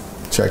brand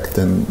checked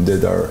and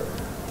did our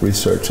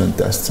research and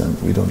tests, and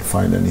we don't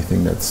find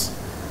anything that's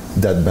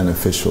that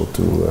beneficial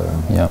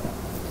to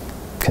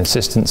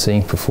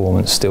consistency,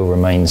 performance still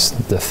remains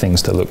the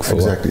things to look for.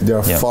 Exactly, there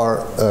are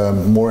far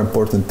more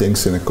important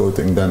things in a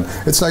coating than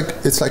it's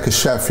like a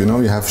chef, you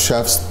know. You have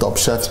chefs, top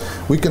chefs.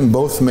 We can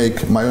both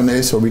make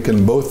mayonnaise, or we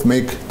can both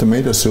make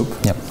tomato soup.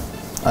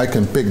 I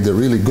can pick the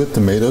really good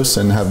tomatoes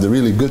and have the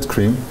really good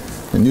cream,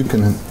 and you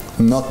can,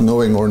 not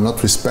knowing or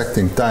not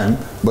respecting time,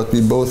 but we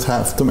both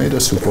have tomato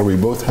soup or we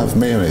both have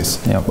mayonnaise,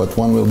 but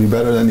one will be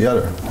better than the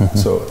other.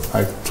 So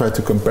I try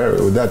to compare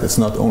it with that. It's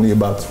not only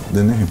about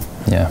the name.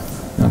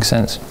 Makes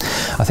sense.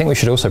 I think we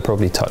should also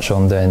probably touch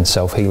on then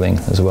self-healing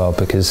as well,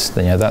 because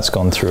that's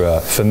gone through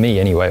for me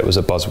anyway, it was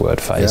a buzzword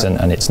phase,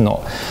 and it's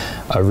not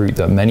a route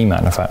that many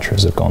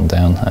manufacturers have gone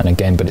down. And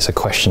again, but it's a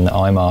question that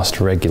I'm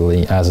asked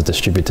regularly as a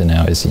distributor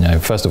now is,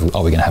 first of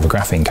all, are we going to have a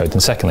graphene coat?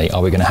 And secondly,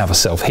 are we going to have a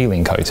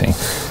self-healing coating?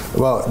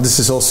 Well, this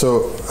is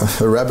also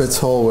a rabbit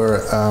hole where,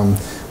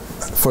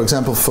 for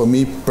example, for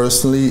me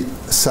personally,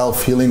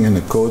 self-healing in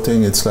a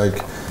coating, it's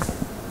like,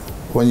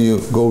 when you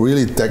go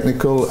really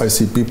technical, I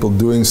see people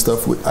doing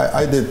stuff.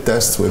 I did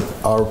tests with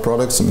our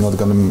products. I'm not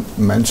going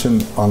to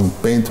mention on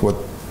paint what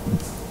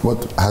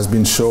has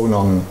been shown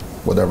on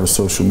whatever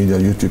social media,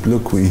 YouTube.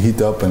 Look, we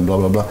heat up and blah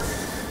blah blah.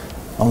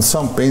 On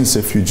some paints,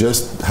 if you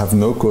just have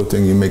no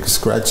coating, you make a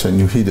scratch and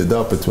you heat it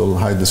up, it will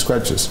hide the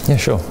scratches.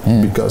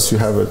 Because you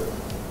have a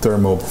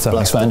thermal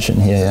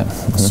expansion.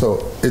 So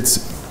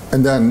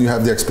and then you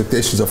have the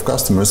expectations of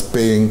customers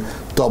paying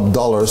top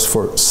dollars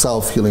for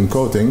self-healing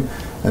coating,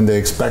 and they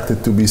expect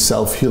it to be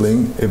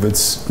self-healing, if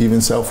it's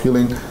even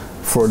self-healing,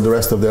 for the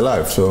rest of their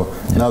life. So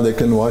now they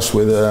can wash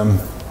with a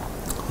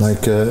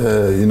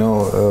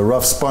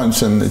rough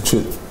sponge and it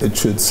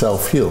should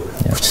self-heal,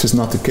 which is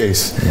not the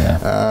case.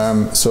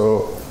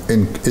 So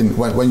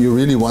when you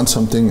really want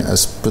something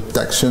as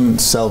protection,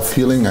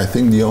 self-healing, I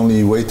think the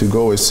only way to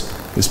go is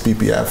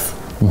PPF.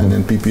 And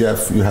in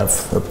PPF you have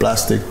a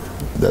plastic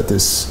that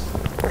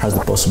has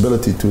the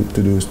possibility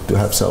to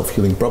have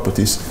self-healing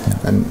properties,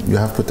 and you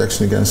have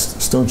protection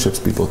against stone chips.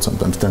 People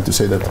sometimes tend to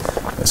say that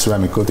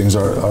ceramic coatings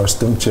are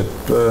stone chip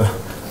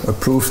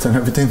approved and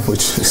everything,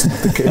 which is not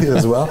the case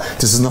as well.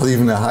 This is not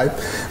even a hype,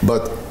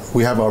 but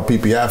we have our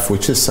PPF,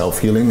 which is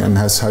self-healing and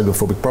has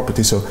hydrophobic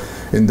properties. So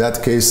in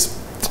that case,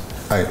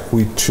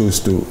 we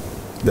choose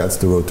that's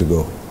the road to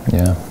go.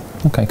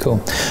 Okay, cool.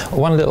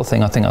 One little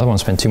thing, I don't want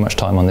to spend too much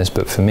time on this,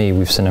 but for me,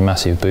 we've seen a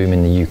massive boom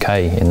in the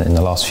UK in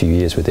the last few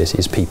years with this,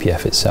 is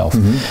PPF itself.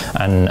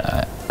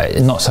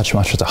 And not such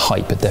much as a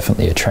hype, but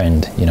definitely a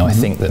trend. I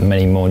think that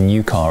many more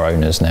new car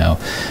owners now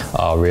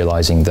are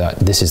realizing that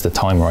this is the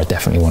time where I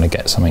definitely want to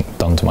get something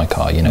done to my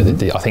car. I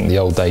think the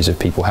old days of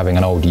people having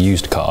an old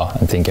used car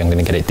and thinking I'm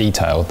going to get it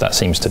detailed, that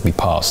seems to be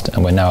past.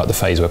 And we're now at the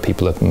phase where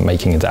people are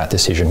making that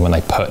decision when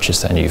they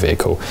purchase their new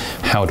vehicle.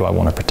 How do I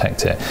want to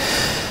protect it?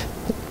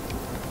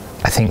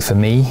 I think for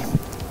me,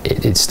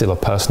 it's still a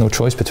personal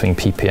choice between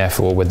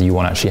PPF or whether you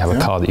want to actually have a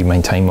car that you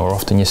maintain more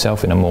often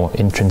yourself in a more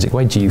intrinsic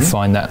way. Do you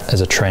find that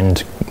as a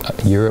trend,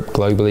 Europe,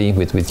 globally,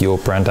 with your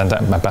brand and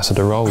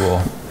ambassador role?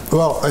 Or?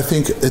 Well, I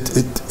think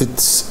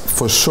it's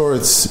for sure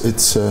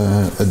it's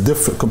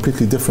a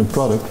completely different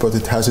product, but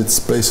it has its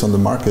place on the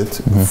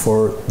market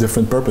for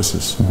different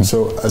purposes.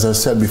 So as I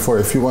said before,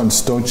 if you want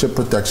stone chip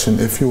protection,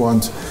 if you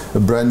want a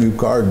brand new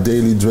car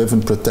daily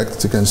driven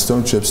protected against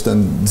stone chips,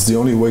 then it's the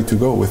only way to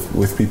go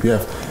with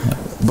PPF.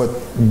 But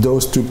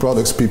those two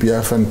products,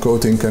 PPF and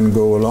coating, can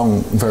go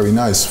along very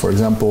nice. For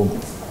example,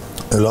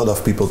 a lot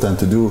of people tend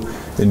to do,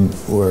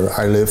 where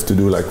I live, to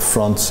do like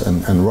fronts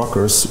and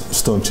rockers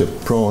stone chip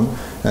prone,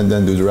 and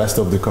then do the rest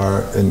of the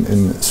car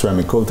in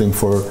ceramic coating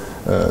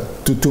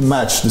to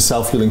match the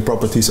self-healing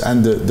properties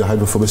and the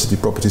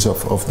hydrophobicity properties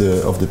of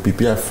the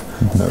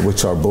PPF,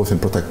 which are both in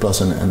Protect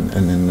Plus and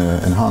in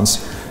Enhance.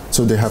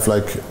 So they have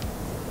like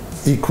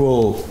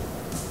equal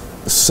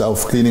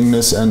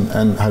self-cleaningness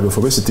and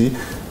hydrophobicity,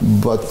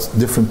 but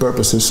different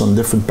purposes on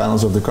different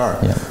panels of the car.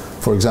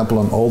 For example,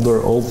 on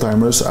older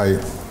old-timers,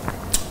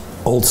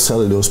 old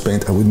cellulose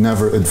paint, I would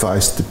never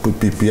advise to put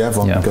PPF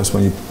on, because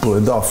when you pull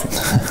it off,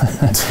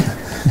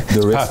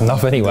 the risk, bad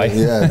enough anyway.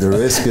 The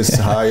risk is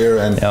higher,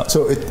 and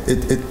so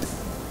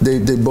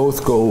they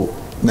both go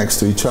next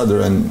to each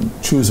other, and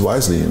choose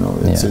wisely.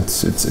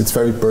 It's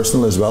very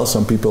personal as well.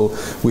 Some people,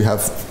 we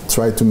have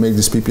tried to make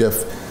this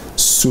PPF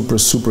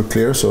super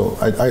clear. So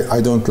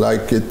I don't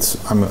like it.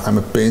 I'm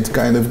a paint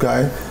kind of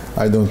guy.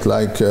 I don't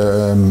like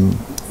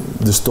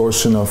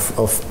distortion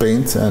of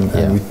paint, and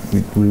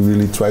we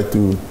really try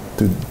to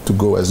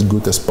go as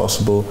good as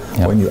possible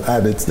when you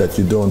add it, that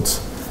you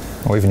don't.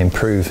 Or even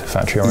improve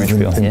factory orange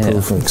peel.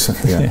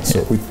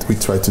 So we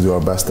try to do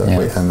our best that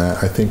way, and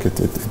I think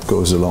it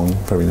goes along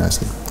very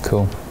nicely.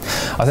 Cool.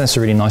 I think that's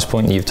a really nice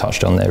point that you've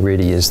touched on there,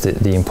 really, is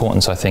the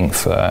importance, I think,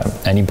 for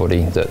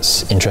anybody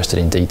that's interested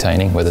in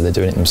detailing, whether they're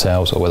doing it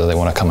themselves or whether they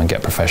want to come and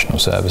get professional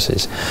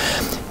services,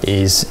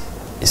 is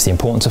the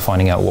importance of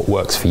finding out what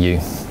works for you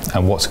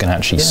and what's going to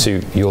actually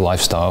suit your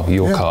lifestyle,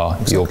 your car,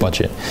 your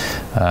budget.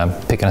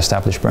 Pick an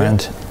established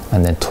brand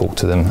and then talk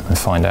to them and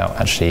find out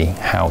actually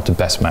how to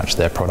best match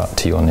their product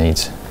to your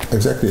needs.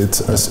 Exactly.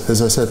 It's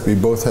as I said, we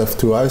both have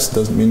two eyes.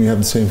 Doesn't mean we have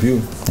the same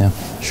view. Yeah,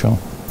 sure.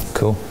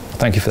 Cool.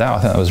 Thank you for that. I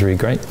think that was really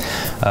great.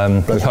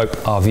 We hope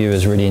our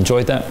viewers really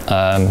enjoyed that.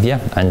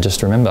 And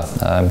just remember,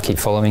 keep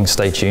following,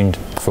 stay tuned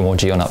for more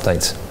GYEON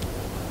updates.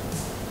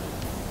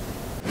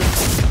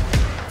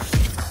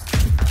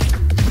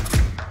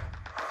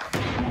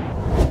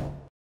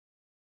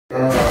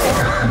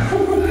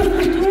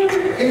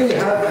 Here we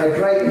have a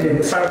great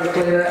new fabric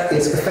cleaner.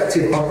 It's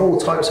effective on all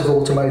types of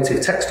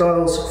automotive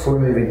textiles for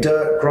removing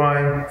dirt,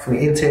 grime from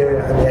the interior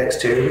and the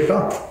exterior of your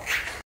car.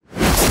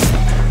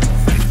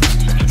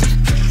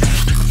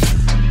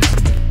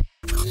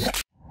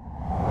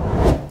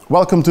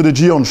 Welcome to the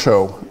GYEON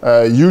Show.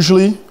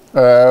 Usually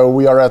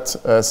we are at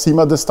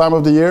SEMA this time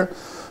of the year,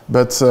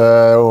 but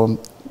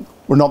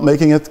we're not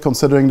making it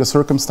considering the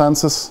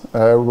circumstances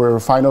we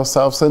find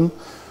ourselves in.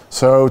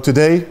 So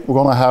today we're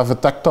going to have a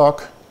tech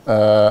talk,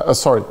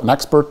 an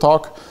expert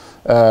talk,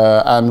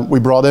 and we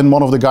brought in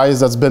one of the guys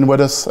that's been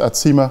with us at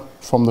SEMA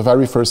from the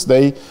very first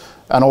day,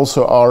 and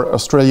also our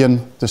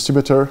Australian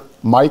distributor,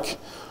 Mike.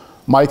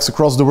 Mike's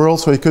across the world,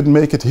 so he couldn't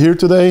make it here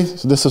today,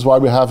 so this is why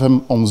we have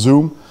him on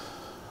Zoom.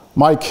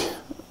 Mike,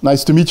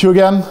 nice to meet you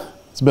again.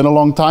 It's been a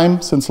long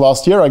time, since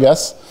last year, I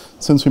guess,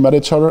 since we met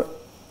each other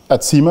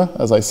at SEMA,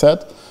 as I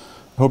said.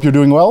 I hope you're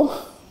doing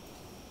well.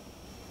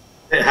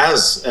 It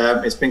has.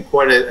 It's been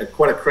quite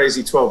a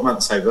crazy 12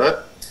 months, hey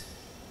Bert.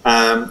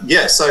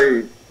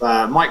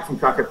 Mike from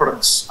Kako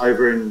Products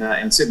over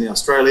in Sydney,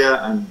 Australia,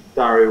 and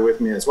Dario with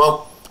me as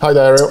well. Hi,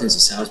 Dario. He's a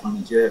sales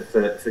manager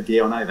for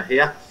GYEON over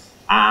here.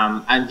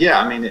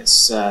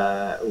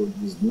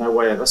 There's no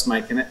way of us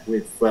making it.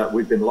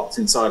 We've been locked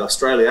inside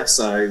Australia,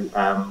 so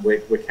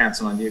we're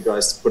counting on you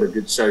guys to put a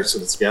good show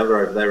sort of together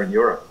over there in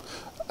Europe.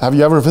 Have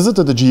you ever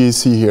visited the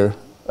GAC here?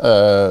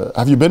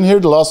 Have you been here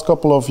the last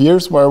couple of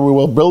years where we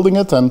were building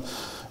it and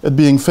it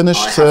being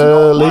finished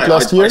late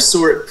last year? I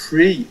saw it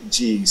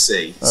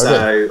pre-GEC,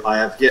 so I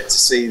have yet to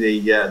see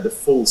the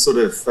full sort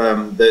of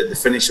the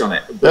finish on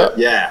it. But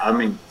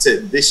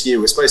this year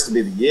was supposed to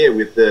be the year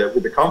with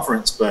the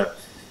conference, but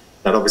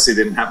that obviously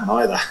didn't happen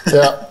either.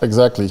 Yeah,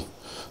 exactly.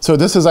 So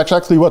this is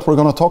actually what we're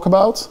going to talk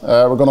about.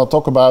 We're going to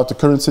talk about the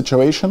current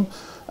situation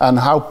and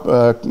how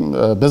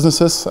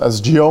businesses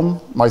as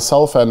GYEON,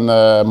 myself and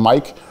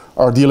Mike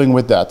are dealing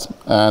with that,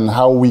 and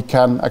how we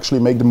can actually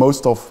make the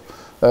most of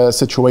a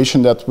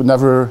situation that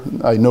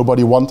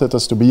nobody wanted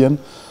us to be in.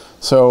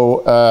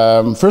 So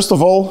first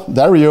of all,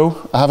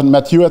 Dario, I haven't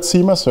met you at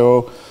SEMA,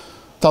 so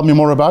tell me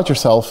more about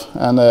yourself,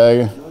 and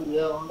I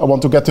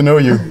want to get to know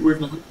you.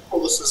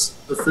 Well, this is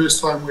the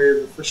first time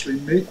we've officially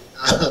met,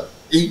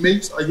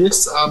 I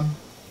guess.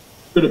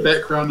 Bit of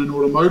background in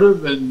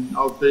automotive, and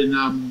I've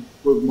been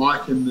with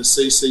Mike and the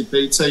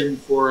CCP team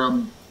for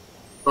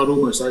about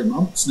almost 8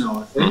 months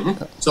now, I think.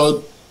 Mm-hmm.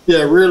 So,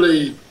 yeah,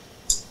 really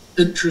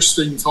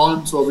interesting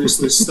time to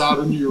obviously start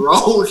a new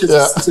role, because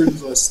as soon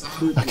as I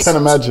started, I can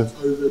imagine.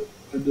 COVID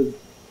kind of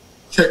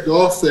kicked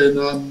off, and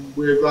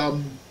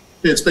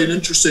it's been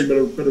interesting,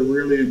 but a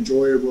really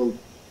enjoyable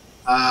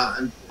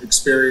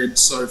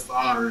experience so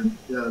far, and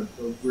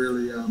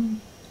really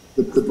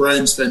the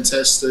brand's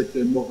fantastic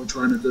and what we're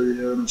trying to do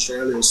here in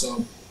Australia. So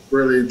I'm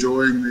really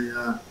enjoying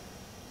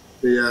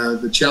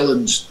the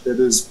challenge that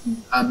is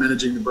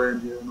managing the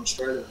brand here in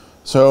Australia.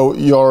 So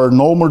your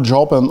normal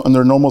job and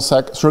under normal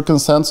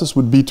circumstances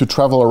would be to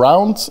travel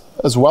around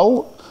as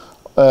well,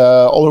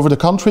 all over the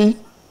country,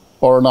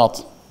 or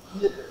not?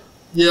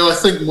 Yeah, I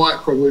think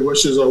Mike probably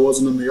wishes I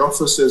wasn't in the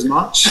office as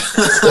much.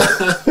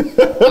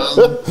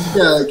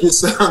 I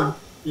guess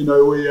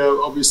we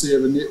obviously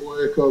have a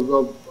network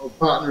of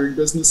partnering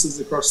businesses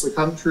across the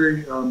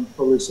country,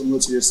 probably similar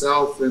to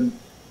yourself, and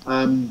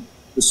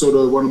the sort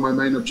of one of my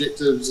main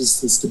objectives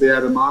is to be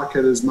able to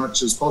market as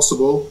much as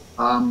possible.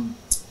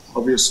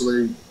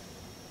 Obviously,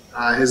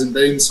 hasn't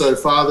been so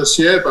far this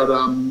year, but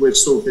we're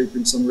still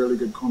keeping some really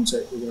good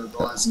contact with our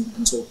guys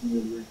and talking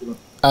really regular.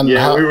 And we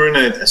were in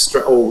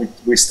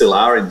we still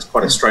are in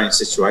quite a strange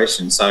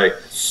situation. So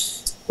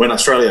when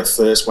Australia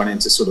first went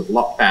into sort of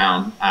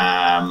lockdown,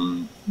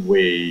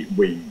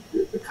 the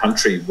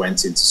country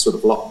went into sort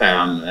of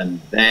lockdown,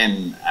 and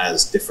then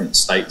as different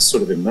states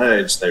sort of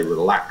emerged, they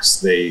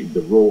relaxed the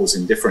rules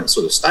in different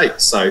sort of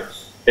states. So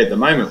at the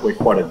moment, we're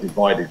quite a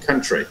divided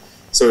country.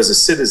 So as a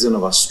citizen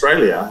of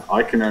Australia,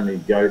 I can only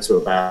go to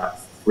about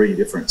 3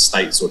 different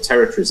states or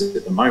territories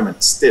at the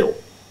moment still.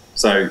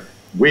 So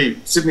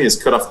Sydney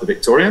has cut off the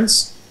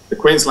Victorians, the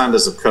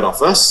Queenslanders have cut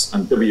off us,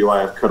 and WA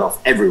have cut off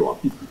everyone.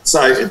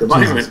 So at the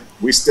moment,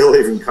 we still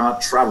even can't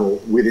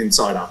travel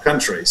inside our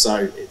country.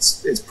 So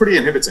it's pretty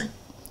inhibiting.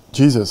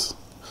 Jesus.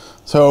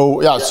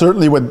 So yeah,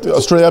 certainly with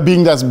Australia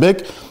being that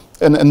big,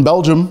 in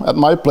Belgium, at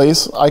my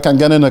place, I can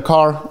get in a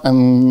car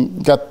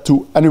and get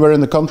to anywhere in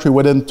the country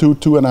within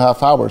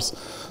 2.5 hours.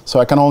 So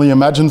I can only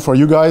imagine for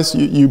you guys,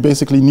 you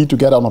basically need to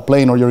get on a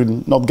plane or you're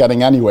not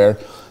getting anywhere.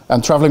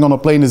 And traveling on a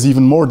plane is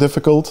even more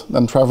difficult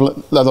than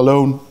travel, let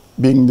alone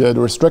being the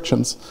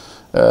restrictions.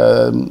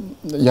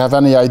 You have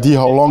any idea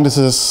how long this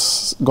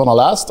is gonna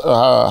last?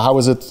 How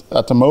is it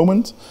at the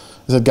moment?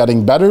 Is it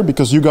getting better?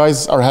 Because you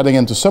guys are heading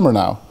into summer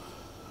now.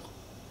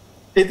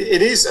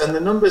 It is, and the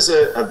numbers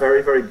are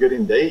very, very good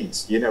indeed.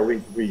 You know,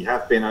 we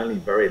have been only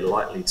very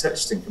lightly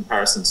touched in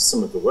comparison to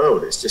some of the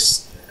world. It's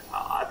just,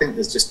 I think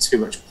there's just too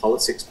much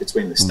politics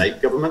between the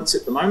state governments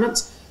at the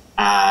moment.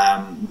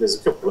 There's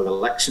a couple of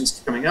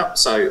elections coming up,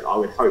 so I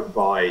would hope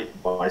by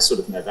sort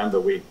of November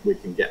we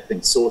can get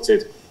things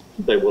sorted.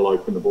 They will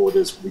open the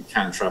borders, we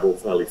can travel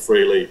fairly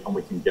freely, and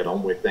we can get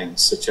on with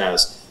things such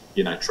as,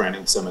 you know,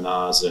 training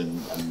seminars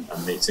and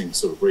meeting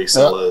sort of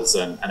resellers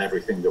and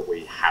everything that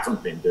we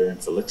haven't been doing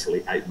for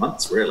literally 8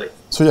 months, really.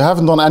 So you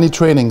haven't done any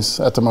trainings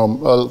at the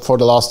moment for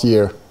the last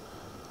year?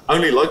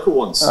 Only local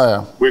ones. Oh,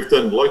 yeah. We've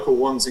done local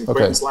ones in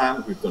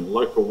Queensland, we've done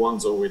local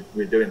ones, or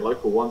we're doing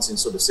local ones in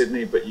sort of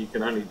Sydney, but you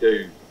can only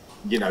do,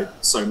 you know,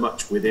 so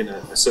much within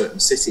a certain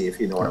city, if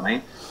you know what I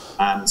mean.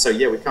 So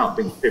yeah, we can't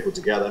bring people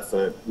together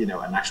for, you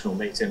know, a national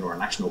meeting or a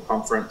national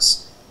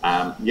conference.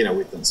 You know,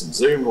 we've done some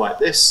Zoom like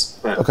this,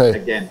 but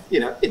again, you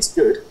know, it's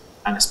good.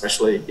 And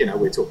especially, you know,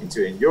 we're talking to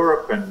you in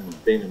Europe and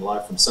beaming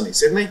live from sunny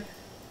Sydney.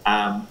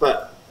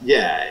 But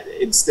yeah,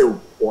 it's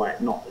still quite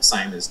not the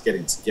same as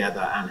getting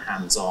together and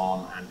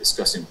hands-on and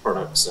discussing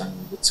products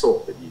and the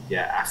talk that you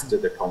get after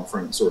the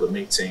conference or the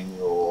meeting,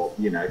 or,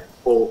 you know,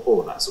 all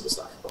of that sort of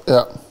stuff.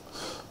 Yeah.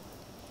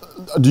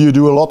 Do you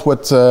do a lot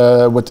with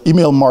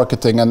email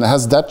marketing, and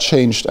has that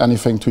changed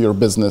anything to your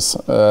business,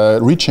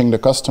 reaching the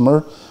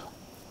customer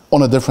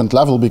on a different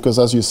level? Because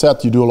as you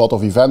said, you do a lot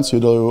of events,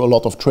 you do a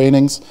lot of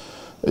trainings,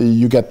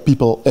 you get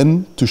people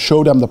in to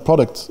show them the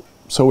product.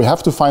 So we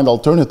have to find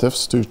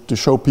alternatives to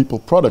show people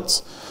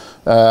products.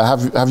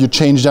 Have you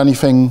changed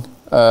anything,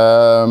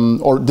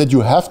 or did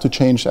you have to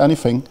change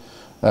anything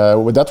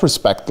with that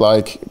respect,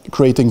 like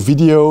creating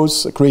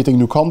videos, creating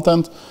new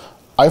content?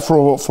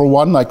 For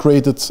one, I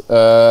created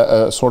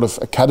a sort of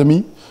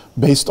academy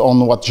based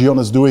on what GYEON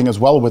is doing as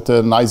well with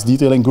the nice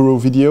detailing guru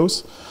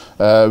videos.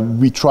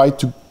 We try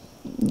to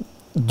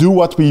do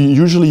what we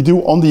usually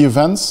do on the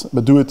events,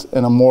 but do it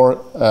in a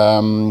more,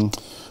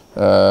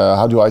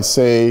 how do I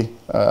say,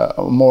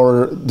 a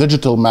more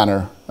digital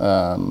manner.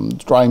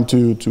 Trying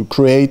to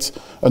create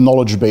a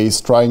knowledge base,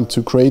 trying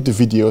to create the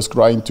videos,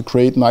 trying to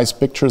create nice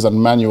pictures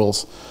and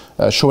manuals,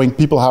 showing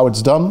people how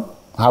it's done,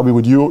 how we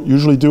would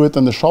usually do it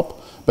in the shop,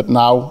 but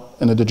now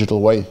in a digital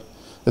way.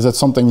 Is that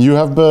something you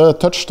have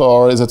touched,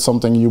 or is it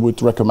something you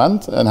would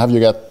recommend? And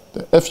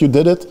if you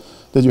did it,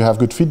 did you have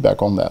good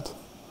feedback on that?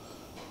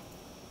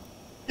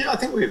 Yeah, I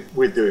think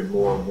we're doing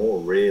more and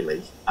more,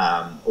 really,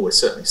 or we're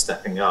certainly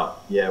stepping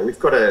up. Yeah, we've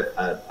got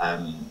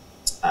a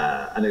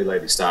new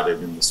lady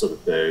started in the sort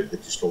of the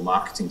digital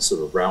marketing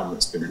sort of realm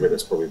that's been with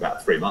us probably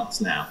about 3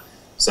 months now.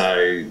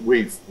 So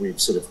we've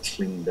sort of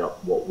cleaned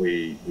up what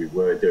we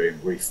were doing,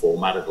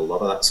 reformatted a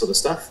lot of that sort of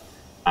stuff.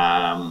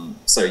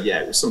 So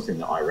yeah, it was something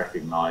that I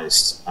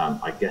recognised,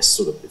 I guess,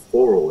 sort of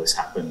before all this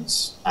happened,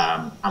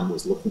 and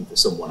was looking for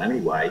someone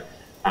anyway.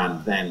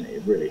 And then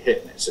it really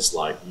hit, and it's just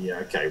like, yeah,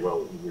 okay,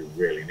 well, we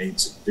really need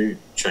to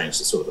change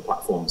the sort of the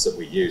platforms that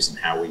we use and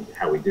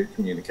how we do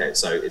communicate.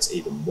 So it's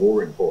even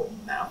more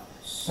important now.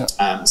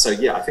 Yeah. So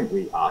yeah, I think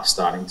we are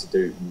starting to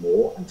do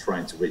more and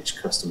trying to reach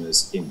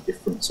customers in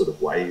different sort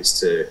of ways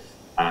to,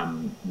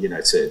 you know,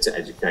 to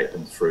educate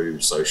them through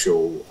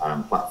social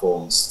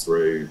platforms,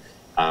 through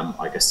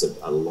I guess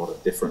a lot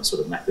of different sort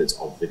of methods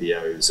of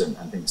videos and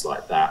things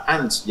like that,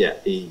 and yeah,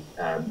 you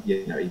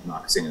know,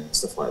 e-marketing and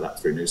stuff like that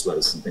through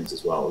newsletters and things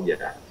as well.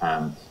 Yeah,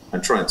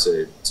 and trying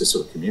to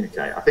sort of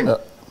communicate. I think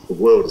the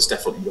world has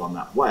definitely gone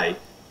that way.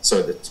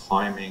 So the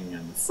timing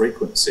and the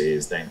frequency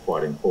is then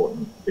quite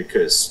important,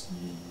 because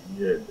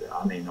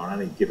I mean, on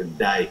any given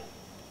day,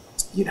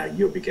 you know,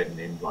 you'll be getting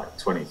in like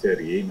 20,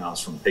 30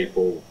 emails from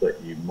people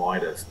that you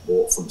might have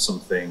bought from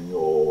something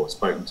or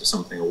spoken to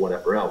something or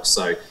whatever else.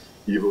 So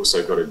you've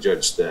also got to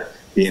judge the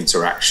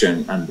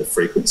interaction and the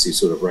frequency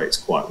sort of rates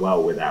quite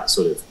well without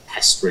sort of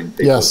pestering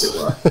people, as it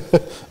were.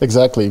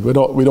 Exactly. We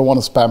don't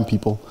want to spam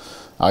people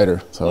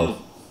either. So,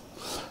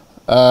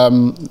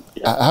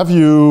 have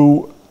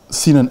you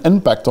seen an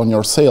impact on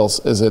your sales?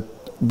 Is it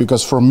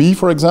because, for me,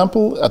 for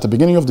example, at the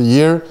beginning of the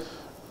year,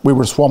 we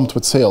were swamped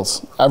with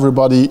sales.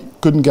 Everybody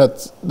couldn't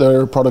get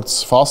their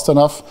products fast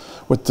enough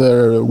with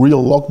the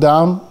real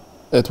lockdown.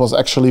 It was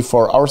actually,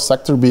 for our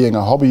sector, being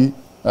a hobby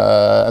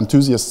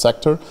enthusiast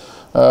sector,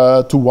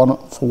 for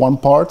one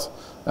part.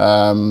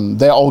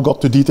 They all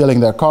got to detailing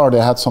their car.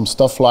 They had some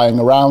stuff lying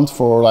around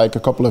for like a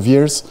couple of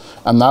years,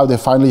 and now they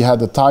finally had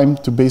the time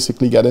to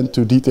basically get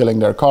into detailing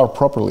their car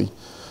properly.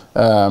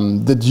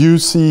 Did you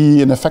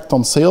see an effect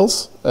on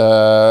sales?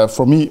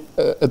 For me,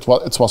 it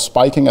was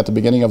spiking at the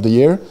beginning of the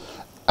year,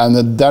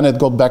 and then it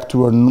got back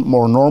to a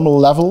more normal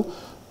level,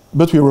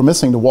 but we were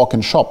missing the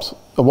walk-in shops,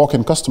 the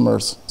walk-in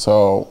customers.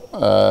 So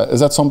is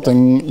that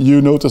something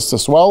you noticed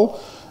as well?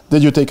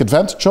 Did you take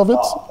advantage of it?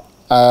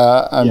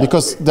 And yeah,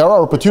 because there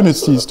are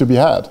opportunities to be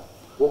had.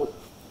 What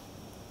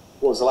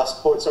was the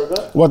last point, sorry,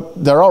 Bert?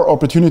 There are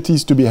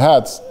opportunities to be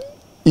had,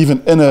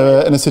 even in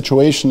a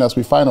situation as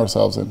we find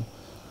ourselves in.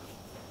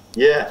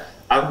 Yeah,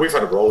 we've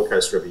had a roller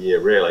coaster every year,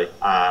 really.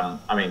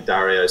 I mean,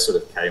 Dario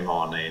sort of came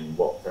on in,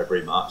 what,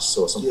 February, March,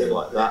 or something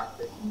like that.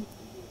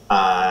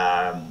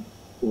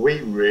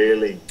 We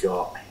really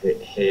got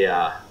hit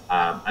here,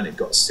 and it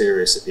got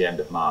serious at the end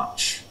of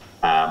March.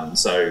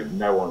 So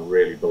no one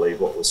really believed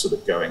what was sort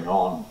of going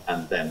on,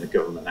 and then the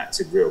government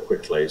acted real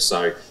quickly.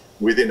 So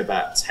within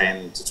about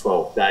 10 to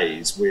 12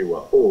 days, we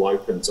were all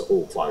open to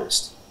all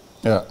closed.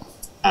 Yeah.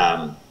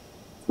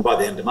 By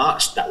the end of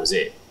March, that was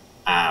it.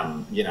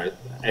 You know,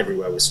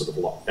 everywhere was sort of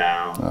locked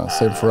down.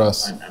 Same for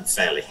us. And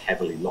fairly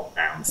heavily locked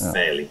down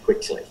fairly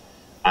quickly.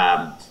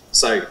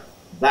 So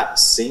that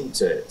seemed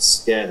to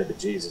scare the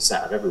bejesus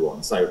out of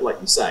everyone. So like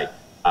you say,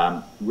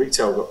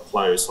 retail got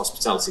closed,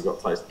 hospitality got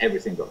closed,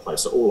 everything got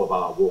closed. So all of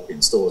our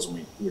walk-in stores,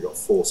 and we got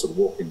 4 sort of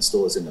walk-in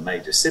stores in the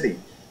major cities,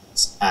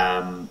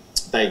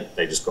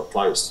 they just got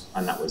closed,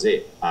 and that was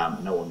it.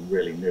 No one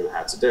really knew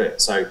how to do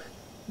it. So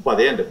by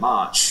the end of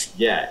March,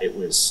 yeah, it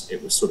was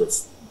sort of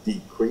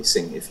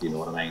decreasing, if you know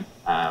what I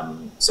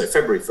mean. So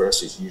February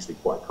 1st is usually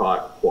quite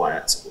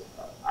quiet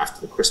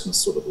after the Christmas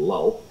sort of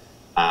lull,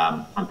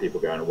 and people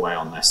going away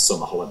on their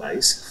summer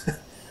holidays.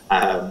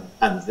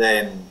 And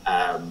then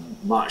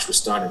March was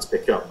starting to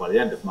pick up. By the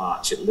end of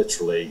March, it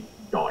literally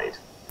died.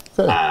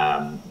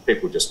 Okay.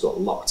 People just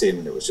got locked in,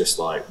 and it was just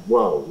like,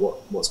 whoa,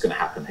 what's going to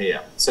happen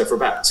here? So for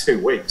about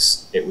 2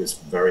 weeks, it was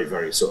very,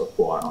 very sort of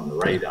quiet on the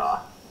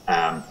radar.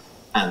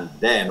 And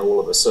then all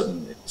of a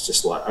sudden, it's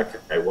just like,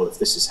 okay, well, if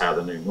this is how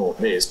the new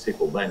norm is,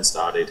 people then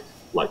started,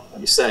 like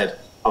you said,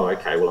 oh,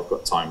 okay, well, I've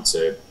got time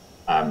to,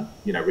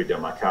 you know, redo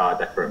my car,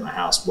 decorate my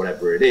house,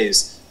 whatever it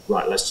is.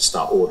 Right, let's just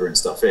start ordering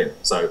stuff in.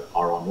 So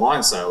our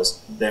online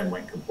sales then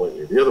went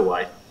completely the other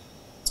way.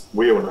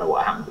 We all know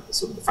what happened at the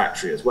sort of the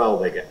factory as well.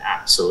 They get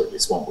absolutely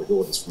swamped with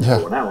orders from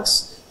everyone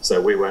else.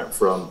 So we went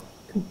from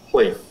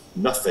complete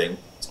nothing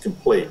to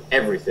complete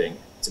everything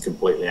to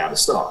completely out of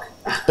stock.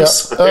 Yeah,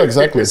 So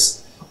exactly. It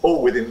was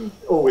all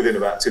within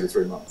about 2 to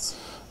 3 months.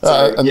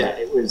 So yeah,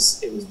 it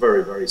was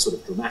very, very sort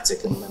of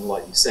dramatic. And then,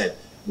 like you said,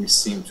 we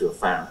seem to have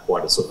found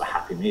quite a sort of a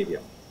happy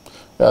medium.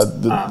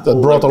 That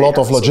brought a lot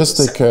of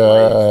logistic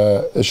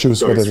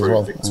issues with it as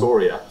well.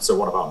 Victoria, so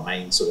one of our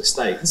main sort of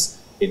states,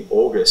 in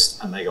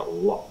August, and they got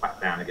locked back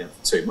down again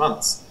for 2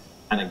 months.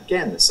 And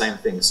again, the same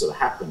thing sort of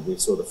happened. We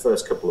saw the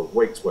first couple of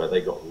weeks where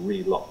they got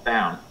re-locked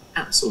down,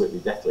 absolutely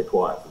deathly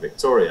quiet for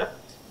Victoria,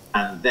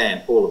 and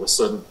then all of a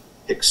sudden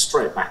picked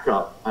straight back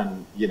up,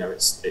 and you know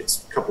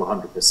it's a couple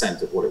of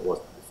 100% of what it was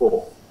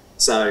before.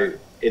 So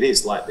it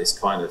is like this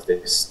kind of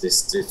this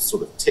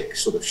sort of tick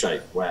sort of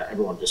shape where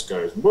everyone just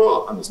goes,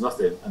 whoa, and there's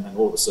nothing, and then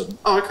all of a sudden,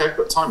 oh, okay,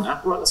 got time now,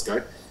 right, let's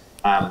go.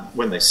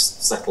 When they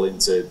settle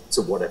into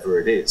whatever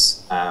it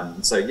is.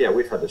 So yeah,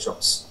 we've had the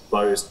shops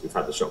closed, we've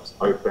had the shops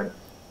open,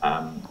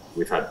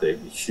 we've had the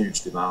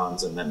huge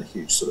demands, and then the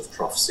huge sort of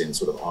troughs in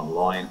sort of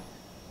online.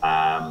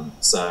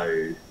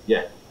 So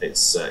yeah,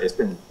 it's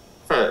been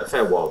a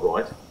fair wild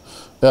ride.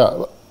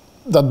 Yeah,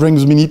 that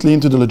brings me neatly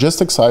into the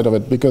logistics side of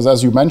it, because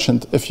as you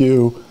mentioned, if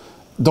you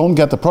don't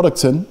get the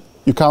products in,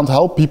 you can't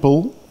help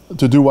people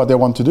to do what they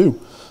want to do.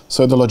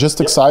 So the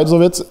logistics sides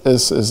of it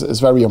is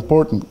very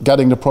important.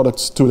 Getting the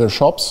products to their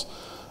shops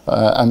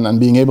and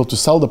being able to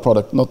sell the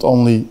product, not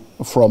only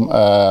from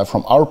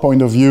our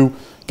point of view,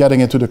 getting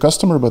it to the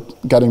customer, but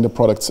getting the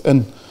products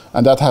in.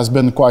 And that has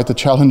been quite a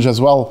challenge as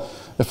well,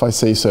 if I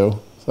say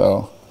so.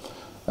 So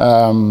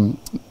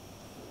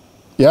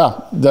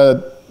yeah,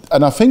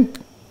 and I think,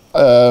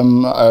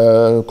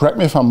 correct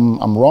me if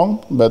I'm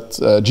wrong, but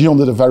GYEON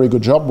did a very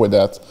good job with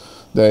that.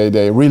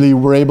 They really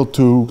were able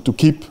to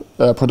keep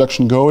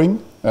production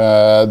going.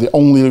 The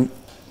only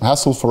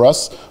hassle for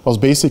us was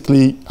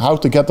basically how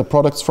to get the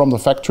products from the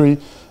factory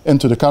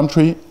into the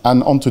country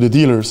and onto the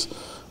dealers.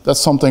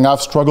 That's something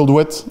I've struggled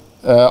with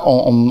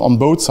on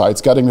both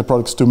sides, getting the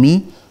products to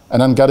me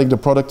and then getting the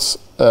products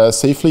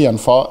safely and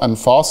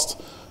fast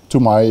to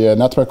my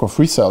network of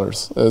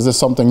resellers. Is this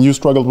something you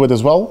struggled with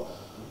as well?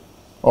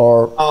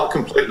 Or? Oh,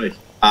 completely.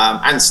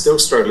 And still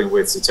struggling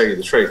with, to tell you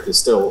the truth, there's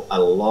still a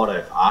lot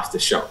of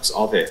aftershocks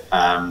of it.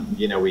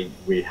 You know,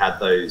 we had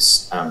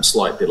those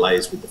slight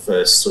delays with the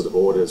first sort of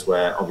orders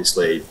where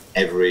obviously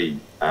every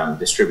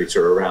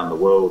distributor around the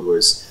world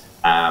was,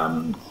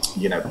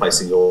 you know,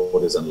 placing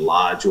orders and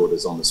large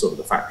orders on the sort of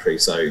the factory.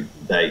 So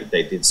they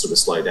did sort of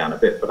slow down a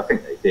bit, but I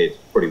think they did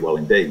pretty well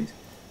indeed.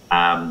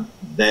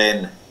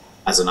 Then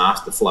as an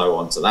afterflow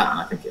onto that, and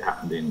I think it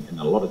happened in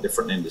a lot of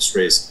different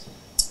industries,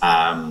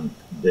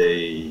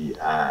 the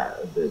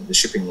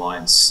shipping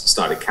lines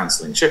started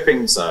cancelling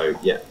shipping. So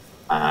yeah,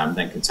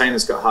 then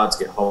containers got hard to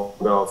get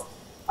hold of.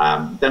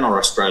 Then our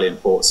Australian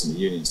ports and the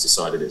unions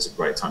decided it's a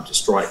great time to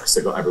strike because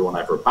they got everyone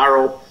over a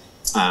barrel.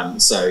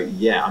 So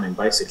yeah, I mean,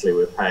 basically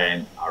we're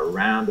paying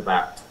around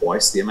about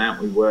twice the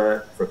amount we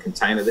were for a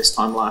container this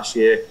time last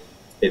year.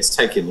 It's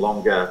taking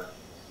longer,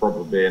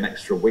 probably an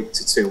extra week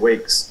to 2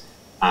 weeks.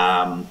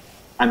 And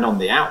on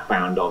the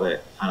outbound of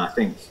it, and I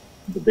think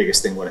the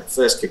biggest thing when it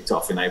first kicked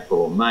off in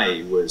April or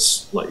May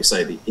was, like you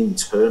say, the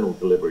internal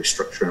delivery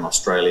structure in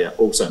Australia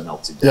also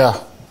melted down.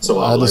 Yeah, so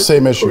I had the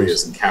same issues.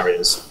 Couriers and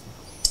carriers,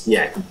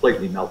 yeah,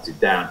 completely melted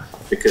down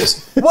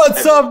because...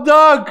 What's up,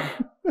 dog?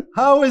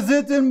 How is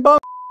it in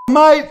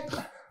mate?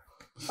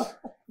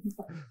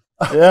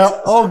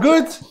 Yeah. All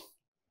good?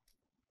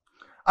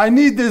 I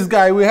need this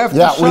guy. We have to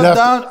shut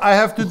down. I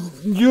have to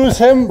use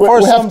him we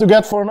have to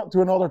get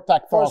to another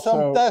tech for talk,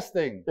 some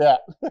testing. Yeah.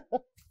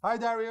 Hi,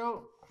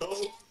 Dario.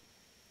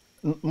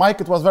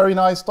 Mike, it was very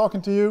nice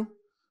talking to you.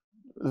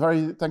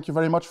 Thank you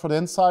very much for the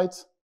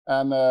insight,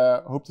 and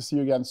hope to see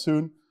you again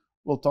soon.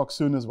 We'll talk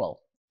soon as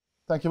well.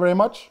 Thank you very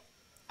much.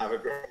 Have a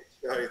great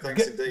show.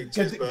 Thanks indeed.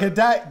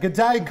 Good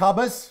day,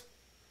 Cubbers.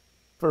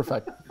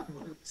 Perfect.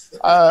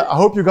 I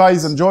hope you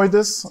guys enjoyed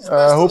this.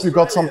 I hope you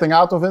got something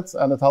out of it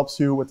and it helps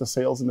you with the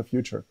sales in the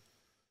future.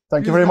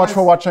 Thank you very much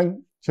for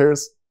watching.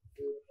 Cheers.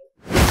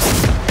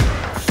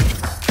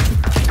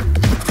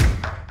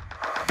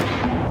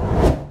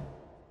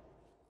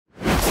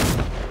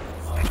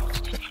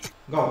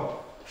 Go.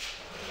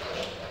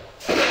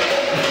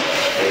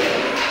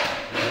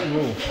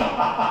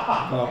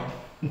 Go.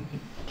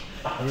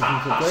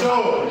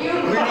 So, we are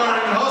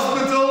in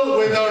hospital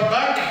with our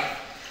back.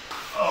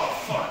 Oh,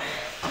 fuck.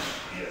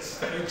 Yes,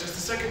 just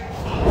a second.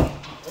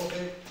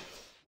 Okay.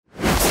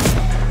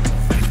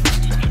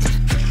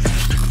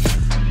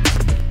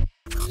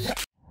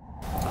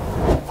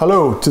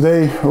 Hello,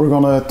 today we're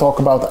going to talk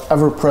about the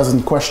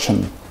ever-present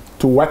question,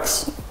 to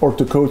wax or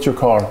to coat your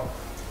car.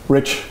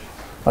 Rich,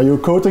 are you a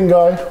coating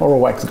guy or a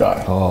wax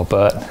guy? Oh,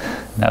 Bert,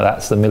 now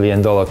that's the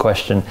million-dollar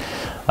question.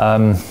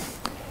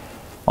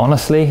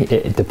 Honestly,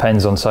 it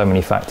depends on so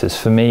many factors.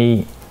 For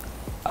me,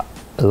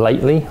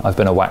 lately, I've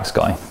been a wax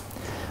guy.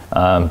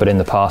 But in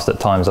the past, at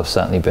times, I've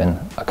certainly been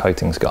a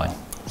coatings guy.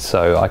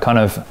 So I kind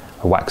of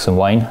wax and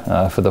wane,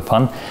 for the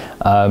pun,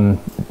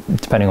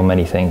 depending on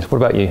many things. What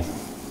about you?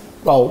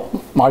 Well,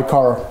 my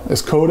car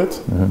is coated,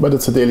 but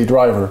it's a daily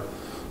driver.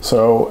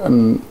 So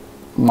in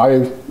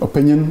my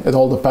opinion, it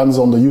all depends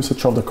on the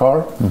usage of the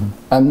car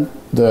and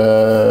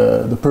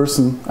the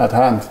person at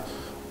hand.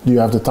 Do you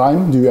have the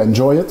time? Do you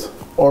enjoy it?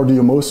 Or do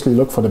you mostly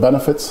look for the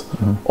benefits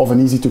of an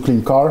easy to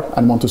clean car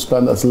and want to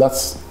spend as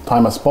less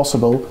time as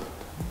possible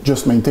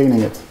just maintaining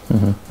it?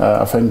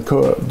 I think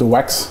the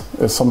wax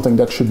is something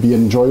that should be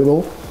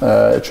enjoyable.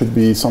 It should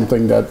be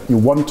something that you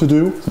want to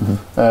do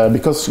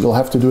because you'll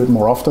have to do it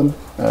more often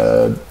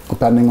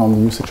depending on the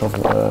usage of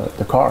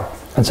the car.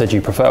 And so do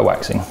you prefer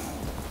waxing?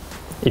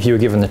 If you were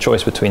given the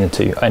choice between the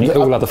two,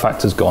 all other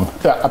factors gone?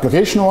 Yeah,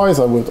 application-wise,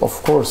 I would of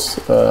course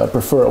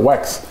prefer a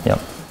wax. Yeah.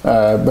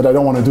 But I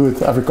don't want to do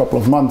it every couple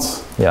of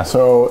months. Yeah.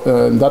 So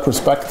in that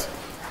respect,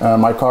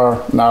 my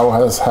car now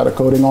has had a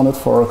coating on it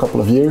for a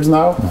couple of years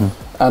now.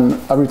 And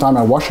every time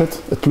I wash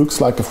it, it looks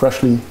like a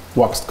freshly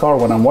waxed car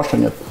when I'm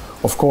washing it.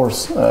 Of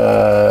course,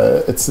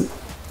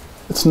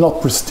 it's not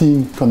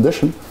pristine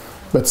condition,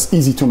 but it's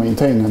easy to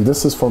maintain. And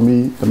this is for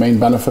me the main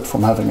benefit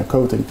from having a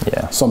coating.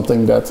 Yeah.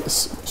 Something that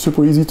is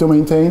super easy to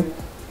maintain,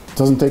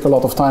 doesn't take a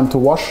lot of time to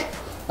wash,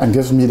 and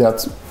gives me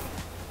that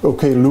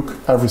okay look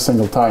every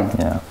single time.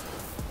 Yeah.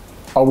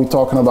 Are we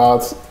talking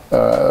about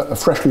a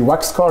freshly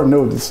waxed car?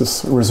 No, this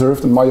is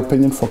reserved, in my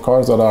opinion, for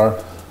cars that are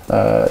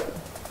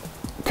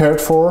cared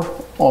for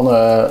on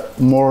a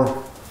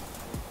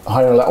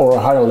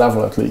higher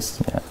level at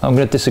least. Yeah. I'm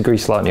going to disagree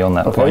slightly on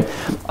that point.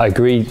 I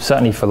agree,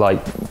 certainly for like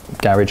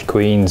garage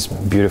queens,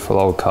 beautiful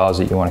old cars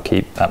that you want to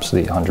keep,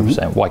 absolutely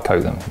 100%. Why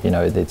coat them? You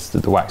know,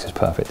 the wax is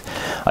perfect.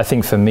 I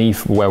think for me,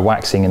 where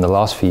waxing in the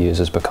last few years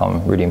has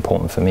become really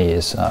important for me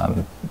is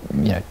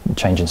you know,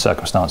 changing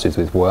circumstances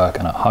with work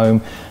and at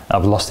home.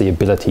 I've lost the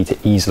ability to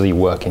easily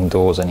work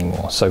indoors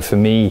anymore. So for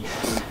me,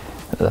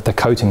 the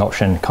coating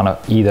option kind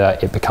of either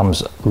it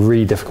becomes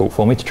really difficult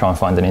for me to try and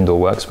find an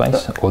indoor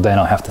workspace, or then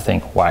I have to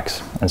think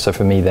wax. And so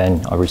for me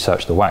then I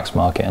research the wax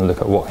market and look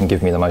at what can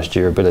give me the most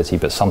durability,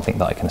 but something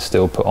that I can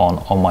still put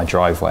on my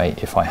driveway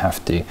if I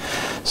have to.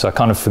 So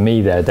kind of for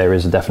me there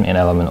is definitely an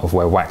element of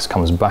where wax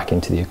comes back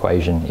into the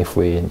equation if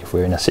we're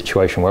in a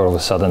situation where all of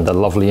a sudden the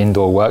lovely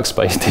indoor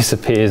workspace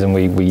disappears and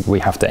we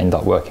have to end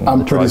up working on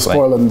the driveway. I'm pretty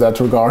spoiled in that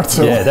regard.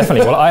 So. Yeah,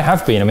 definitely. Well, I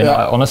have been. I mean,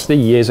 honestly,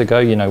 years ago,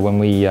 you know, when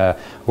we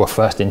were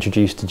first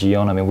introduced to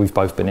GYEON, I mean, we've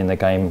both been in the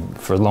game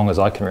for as long as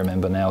I can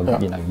remember now,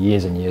 you know,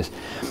 years and years.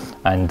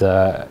 And,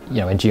 you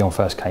know, when GYEON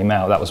first came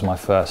out, that was my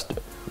first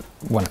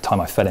one time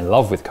I fell in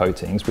love with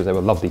coatings because they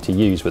were lovely to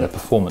use, but the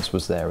performance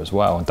was there as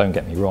well. And don't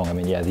get me wrong, I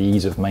mean, yeah, the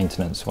ease of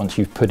maintenance, once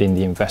you've put in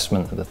the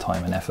investment of the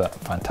time and effort,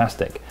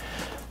 fantastic.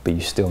 But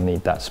you still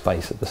need that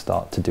space at the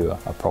start to do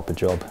a proper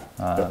job.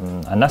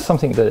 And that's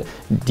something that,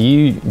 do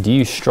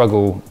you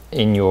struggle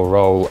in your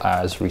role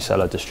as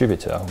reseller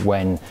distributor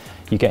when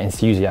you get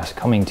enthusiasts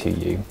coming to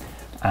you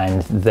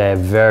and they're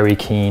very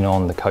keen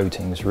on the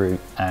coatings route,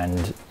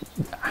 and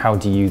how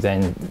do you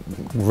then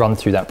run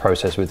through that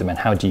process with them, and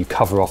how do you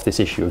cover off this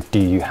issue of do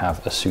you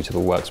have a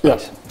suitable workspace?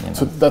 Yeah. You know?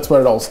 So that's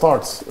where it all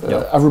starts.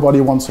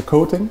 Everybody wants a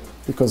coating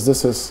because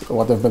this is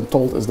what they've been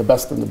told is the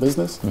best in the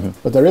business,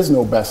 but there is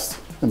no best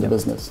in the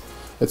business.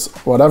 It's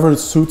whatever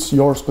suits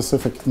your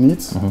specific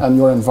needs and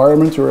your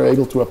environment you're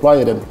able to apply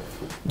it in.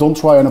 Don't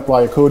try and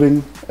apply a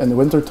coating in the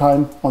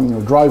wintertime on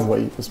your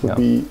driveway. This would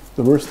be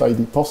the worst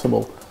idea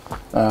possible.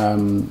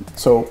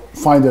 So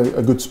find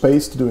a good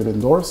space to do it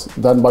indoors.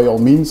 Then by all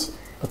means,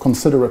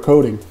 consider a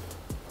coating.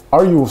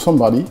 Are you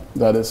somebody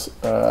that is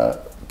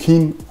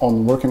keen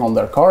on working on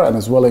their car and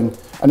is willing,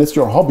 and it's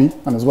your hobby,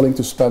 and is willing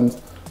to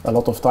spend a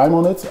lot of time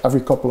on it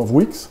every couple of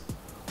weeks?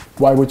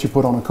 Why would you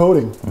put on a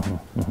coating?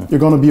 You're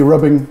going to be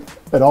rubbing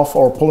it off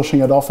or polishing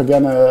it off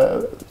again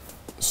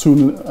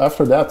soon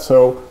after that.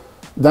 So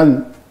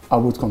then I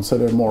would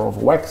consider more of a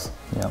wax.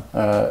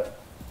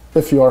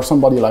 If you are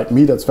somebody like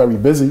me that's very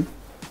busy,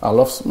 I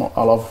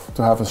love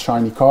to have a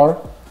shiny car,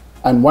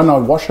 and when I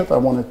wash it, I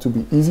want it to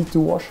be easy to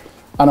wash,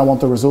 and I want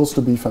the results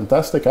to be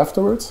fantastic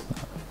afterwards.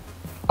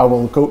 I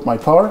will coat my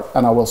car,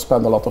 and I will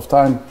spend a lot of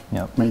time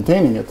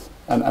maintaining it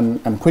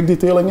and quick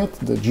detailing it.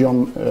 The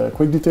GYEON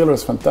quick detailer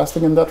is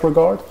fantastic in that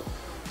regard.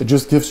 It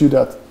just gives you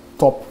that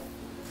top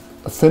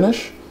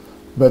finish,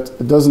 but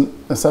it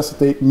doesn't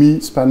necessitate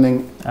me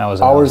spending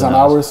hours and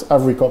hours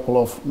every couple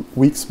of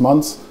weeks,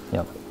 months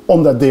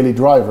on that daily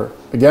driver.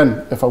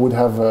 Again, if I would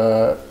have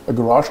a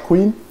garage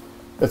queen,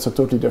 it's a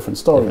totally different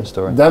story.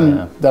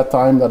 Then that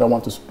time that I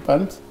want to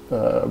spend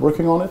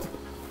working on it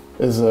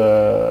is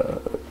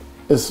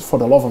for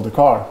the love of the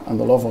car and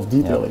the love of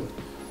detailing.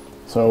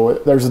 So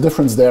there's a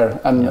difference there,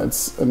 and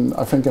it's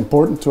I think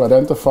important to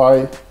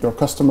identify your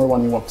customer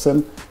when he walks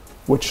in.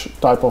 Which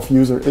type of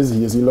user is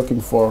he? Is he looking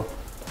for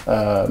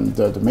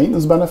the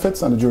maintenance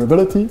benefits and the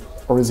durability,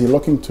 or is he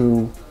looking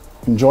to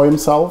enjoy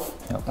himself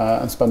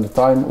and spend the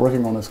time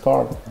working on his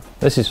car?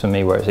 This is for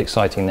me where it's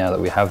exciting now that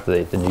we have the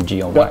new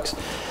GYEON wax.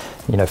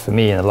 You know, for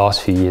me in the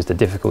last few years, the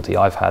difficulty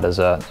I've had as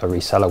a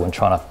reseller when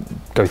trying to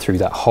go through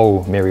that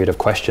whole myriad of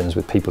questions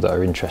with people that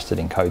are interested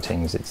in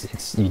coatings,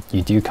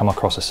 you do come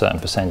across a certain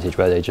percentage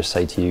where they just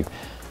say to you,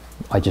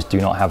 I just do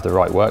not have the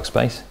right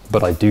workspace,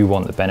 but I do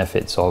want the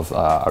benefits of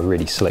a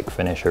really slick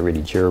finish, a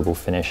really durable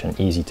finish, an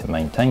easy to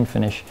maintain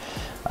finish.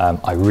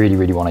 I really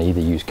want to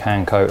either use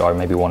can coat, or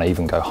maybe want to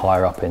even go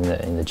higher up in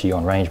the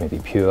GYEON range, maybe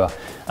pure.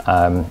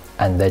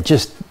 And they're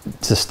just,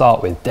 to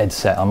start with, dead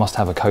set, I must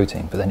have a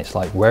coating, but then it's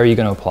like, where are you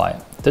going to apply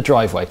it? The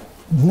driveway.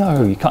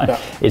 No, you can't.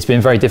 It's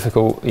been very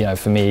difficult, you know,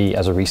 for me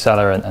as a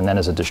reseller and then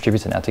as a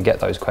distributor now to get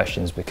those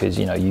questions, because,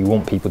 you know, you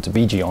want people to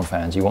be GYEON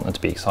fans, you want them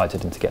to be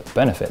excited and to get the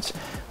benefits.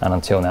 And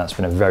until now, it's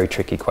been a very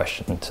tricky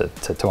question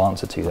to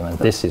answer to them. And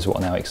this is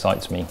what now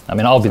excites me. I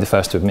mean, I'll be the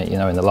first to admit, you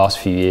know, in the last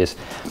few years,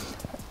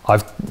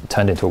 I've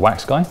turned into a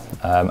wax guy,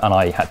 and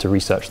I had to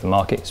research the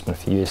market. It's been a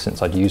few years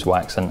since I'd used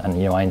wax, and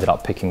you know, I ended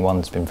up picking one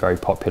that's been very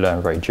popular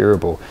and very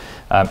durable,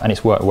 and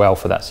it's worked well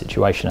for that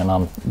situation. And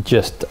I'm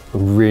just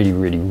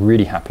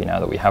really happy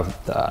now that we have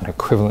an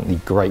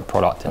equivalently great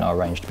product in our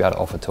range to be able to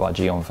offer to our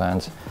GYEON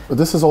fans. But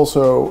this is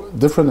also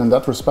different in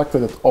that respect,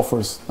 that it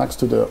offers, next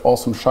to the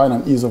awesome shine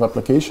and ease of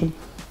application,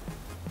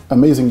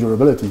 amazing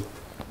durability.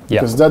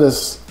 Because that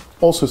is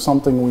also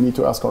something we need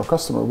to ask our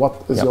customer.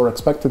 What is your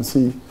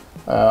expectancy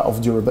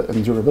of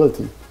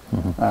durability?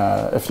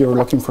 If you're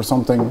looking for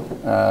something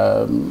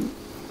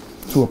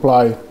to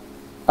apply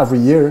every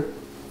year,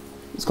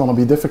 it's going to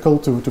be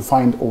difficult to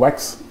find a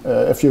wax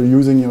if you're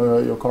using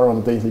your car on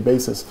a daily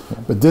basis.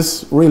 But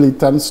this really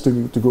tends to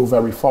go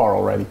very far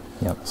already.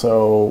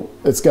 So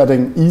it's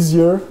getting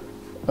easier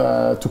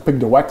to pick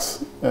the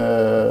wax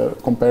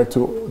compared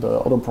to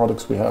the other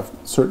products we have,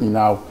 certainly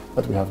now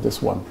that we have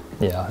this one.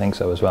 Yeah, I think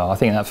so as well. I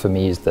think that for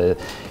me is the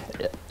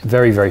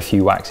very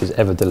few waxes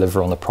ever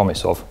deliver on the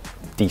promise of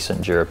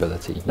decent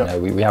durability. You know,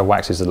 we have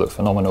waxes that look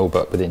phenomenal,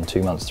 but within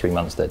 2 months, 3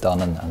 months, they're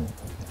done, and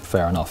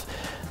fair enough.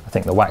 I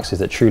think the waxes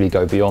that truly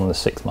go beyond the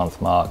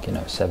 6-month mark, you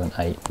know, 7,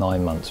 8,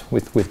 9 months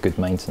with good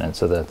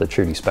maintenance are the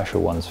truly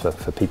special ones for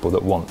people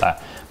that want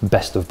that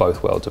best of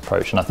both worlds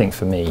approach. And I think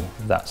for me,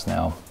 that's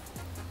now,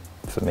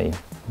 for me,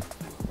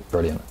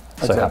 brilliant.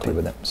 So happy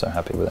with it, so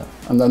happy with it.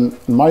 And then,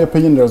 in my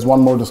opinion, there's one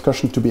more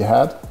discussion to be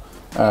had.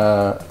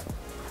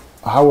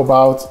 How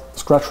about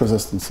scratch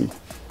resistancy?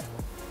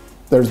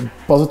 There's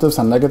positives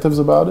and negatives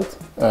about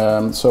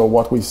it. So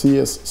what we see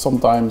is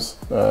sometimes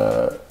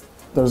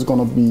there's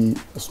going to be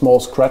a small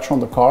scratch on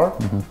the car,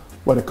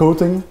 where the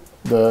coating,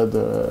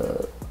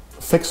 the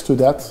fix to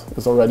that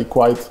is already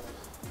quite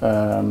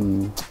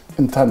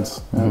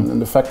intense.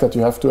 And the fact that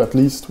you have to at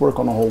least work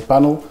on a whole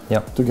panel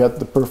to get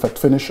the perfect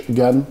finish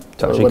again.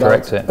 To actually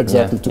correct it.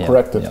 Exactly, to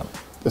correct it.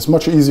 It's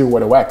much easier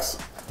with a wax.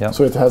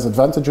 So it has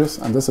advantages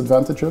and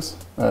disadvantages.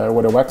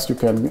 With a wax you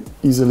can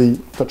easily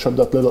touch up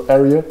that little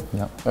area,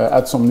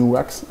 add some new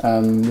wax,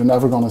 and you're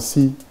never going to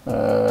see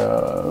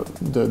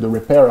the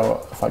repair,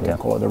 if I can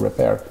call it a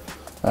repair.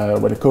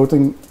 With a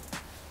coating,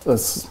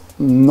 it's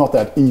not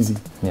that easy.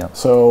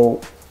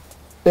 So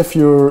if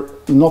you're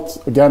not,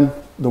 again,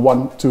 the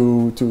one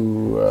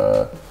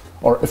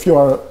or if you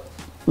are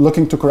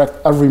looking to correct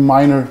every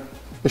minor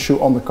issue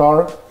on the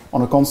car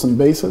on a constant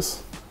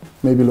basis,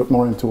 maybe look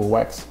more into a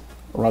wax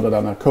rather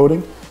than a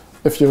coating.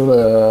 If you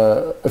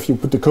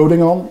put the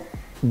coating on,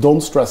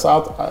 don't stress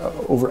out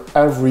over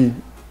every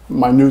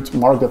minute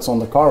mark that's on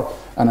the car,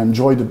 and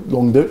enjoy the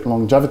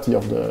longevity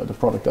of the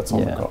product that's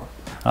on the car.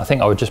 I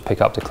think I would just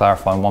pick up to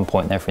clarify on one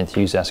point there for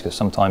enthusiasts, because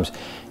sometimes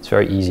it's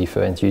very easy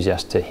for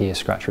enthusiasts to hear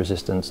scratch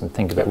resistance and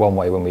think of it one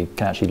way when we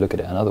can actually look at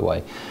it another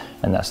way.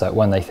 And that's that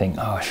when they think,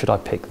 oh, should I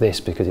pick this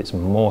because it's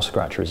more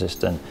scratch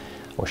resistant,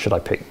 or should I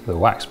pick the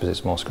wax because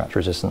it's more scratch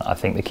resistant? I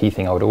think the key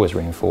thing I would always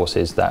reinforce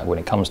is that when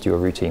it comes to your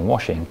routine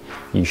washing,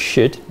 you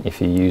should, if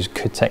you use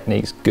good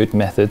techniques, good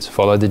methods,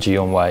 follow the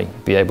GYEON way,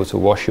 be able to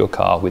wash your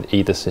car with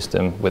either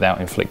system without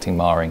inflicting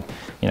marring.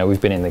 You know,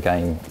 we've been in the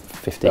game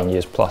 15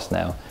 years plus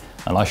now,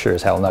 and I sure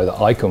as hell know that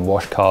I can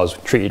wash cars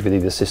treated with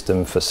either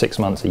system for 6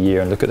 months, a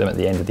year, and look at them at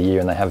the end of the year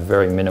and they have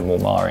very minimal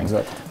marring.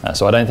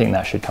 So I don't think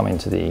that should come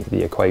into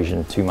the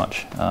equation too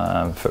much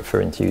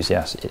for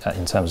enthusiasts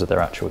in terms of their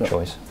actual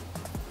choice.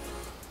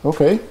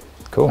 Okay,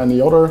 cool.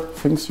 Any other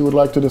things you would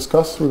like to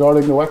discuss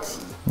regarding the wax?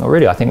 Not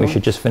really, I think we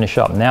should just finish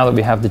up. Now that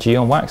we have the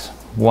GYEON wax,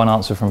 one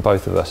answer from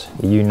both of us.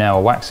 Are you now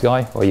a wax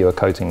guy or are you a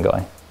coating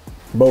guy?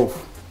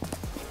 Both.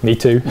 Me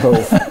too.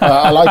 Both.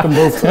 I like them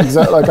both.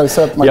 Like I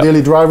said, my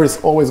daily driver is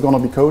always going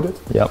to be coated.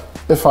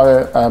 If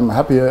I am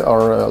happy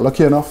or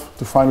lucky enough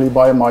to finally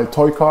buy my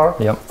toy car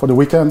for the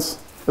weekends,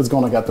 it's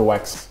going to get the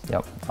wax.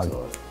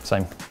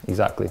 Same,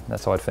 exactly.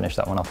 That's how I'd finish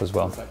that one up as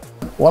well.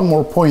 One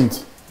more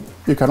point.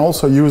 You can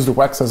also use the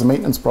wax as a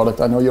maintenance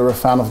product. I know you're a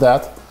fan of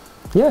that.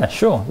 Yeah,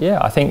 sure. Yeah,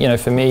 I think, you know,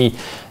 for me,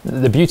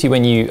 the beauty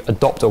when you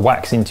adopt a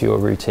wax into your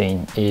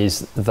routine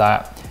is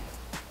that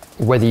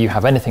whether you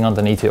have anything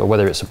underneath it or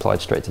whether it's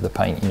applied straight to the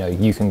paint, you know,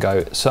 you can go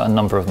a certain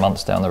number of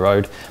months down the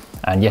road,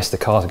 and yes, the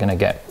car's going to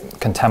get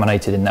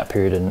contaminated in that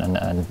period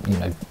and you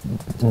know,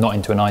 not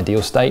into an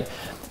ideal state.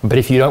 But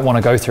if you don't want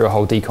to go through a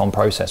whole decon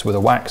process with a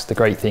wax, the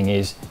great thing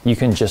is you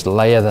can just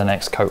layer the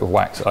next coat of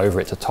wax over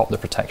it to top the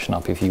protection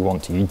up if you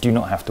want to. You do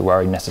not have to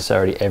worry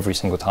necessarily every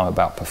single time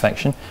about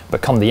perfection.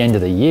 But come the end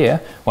of the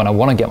year, when I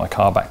want to get my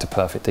car back to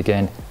perfect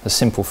again, the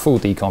simple full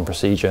decon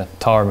procedure,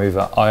 tar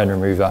remover, iron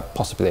remover,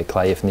 possibly a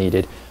clay if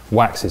needed,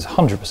 wax is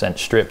 100%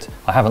 stripped.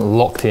 I haven't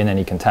locked in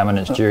any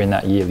contaminants during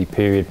that yearly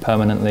period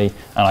permanently,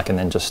 and I can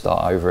then just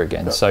start over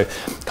again. So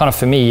kind of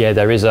for me, yeah,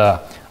 there is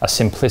a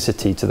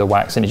simplicity to the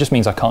wax, and it just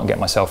means I can't get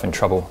myself in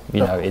trouble. You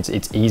know, it's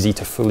easy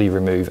to fully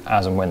remove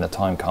as and when the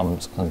time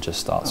comes and just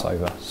starts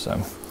over. So.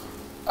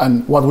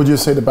 And what would you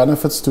say the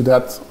benefits to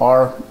that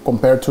are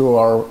compared to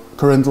our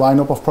current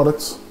lineup of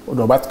products? Or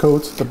the wet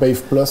coat, the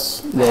Bave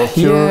Plus, your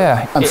Cure,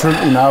 and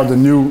certainly now the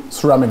new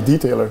ceramic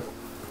detailer?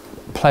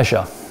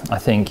 Pleasure. I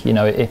think, you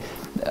know,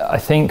 I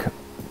think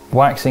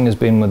waxing has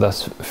been with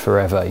us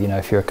forever. You know,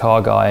 if you're a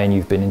car guy and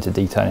you've been into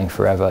detailing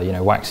forever, you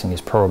know, waxing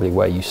is probably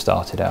where you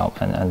started out,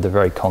 and the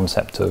very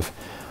concept of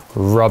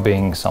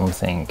rubbing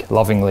something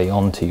lovingly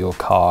onto your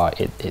car,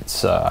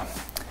 it's a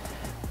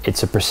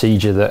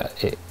procedure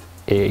that it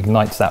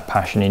ignites that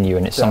passion in you,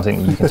 and it's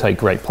something that you can take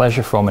great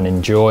pleasure from and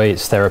enjoy.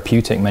 It's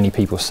therapeutic. Many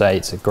people say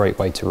it's a great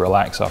way to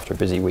relax after a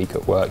busy week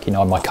at work. You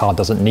know, my car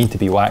doesn't need to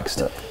be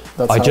waxed.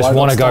 I just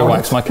want to go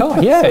wax my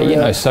car. Yeah, you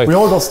know, so we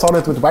all got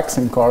started with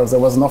waxing cars. There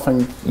was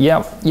nothing.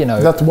 Yeah, you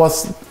know, that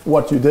was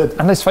what you did.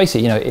 And let's face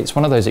it, you know, it's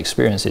one of those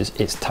experiences.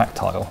 It's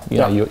tactile. You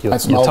know, you're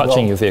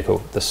touching your vehicle,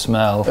 the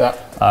smell,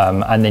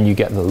 and then you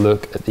get the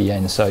look at the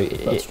end. So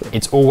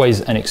it's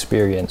always an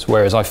experience.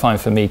 Whereas I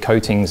find for me,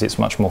 coatings, it's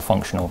much more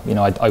functional. You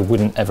know, I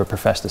wouldn't ever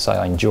profess to say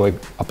I enjoy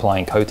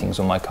applying coatings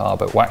on my car,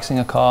 but waxing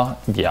a car,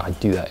 yeah, I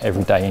do that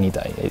every day, any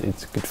day.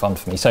 It's good fun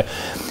for me. So.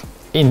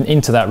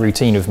 Into that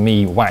routine of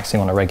me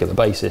waxing on a regular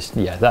basis,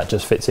 yeah, that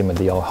just fits in with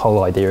the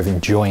whole idea of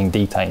enjoying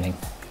detailing.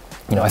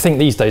 You know, I think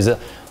these days a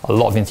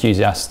lot of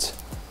enthusiasts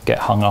get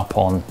hung up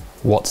on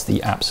what's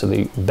the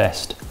absolute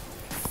best,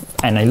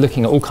 and they're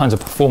looking at all kinds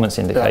of performance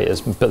indicators,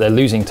 but they're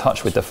losing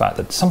touch with the fact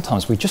that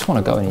sometimes we just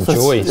want to go and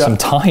enjoy some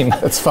time.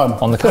 It's fun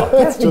on the car.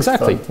 Yeah,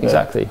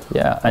 exactly.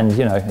 Yeah, and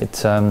you know,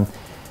 it's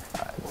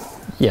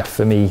yeah,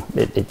 for me,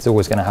 it's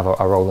always going to have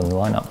a role in the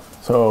lineup.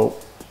 So,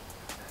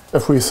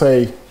 if we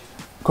say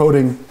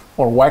coating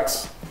or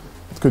wax,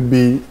 it could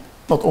be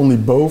not only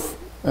both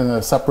in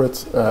a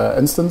separate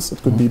instance, it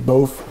could be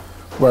both,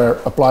 where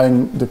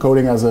applying the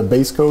coating as a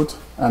base coat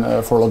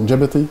and for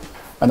longevity,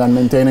 and then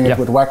maintaining it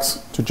with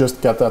wax to just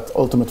get that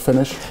ultimate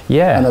finish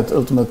and that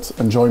ultimate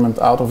enjoyment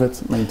out of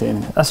it,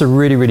 maintaining it. That's a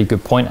really, really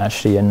good point,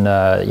 actually, and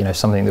you know,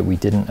 something that we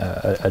didn't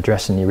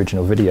address in the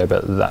original video,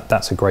 but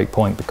that's a great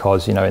point,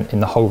 because you know, in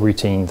the whole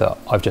routine that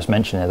I've just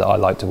mentioned here, that I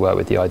like to work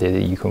with the idea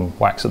that you can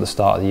wax at the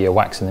start of the year,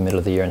 wax in the middle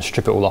of the year, and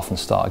strip it all off and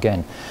start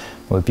again.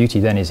 Well, the beauty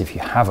then is if you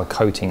have a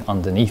coating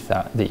underneath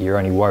that you're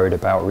only worried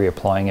about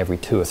reapplying every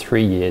 2 or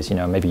 3 years, you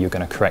know, maybe you're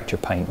going to correct your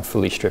paint and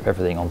fully strip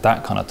everything on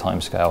that kind of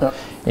time scale.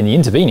 In the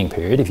intervening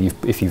period,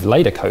 if you've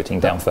laid a coating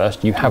down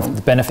first, you have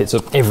the benefits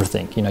of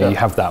everything. You know, you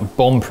have that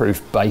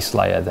bomb-proof base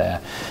layer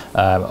there,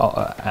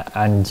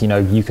 and you know,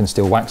 you can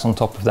still wax on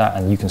top of that,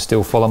 and you can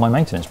still follow my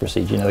maintenance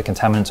procedure. You know, the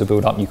contaminants will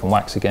build up, you can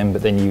wax again,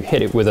 but then you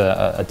hit it with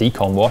a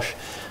decon wash,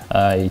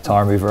 your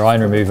tire remover,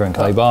 iron remover, and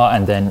clay bar,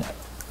 and then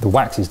the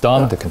wax is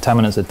done, the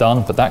contaminants are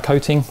done, but that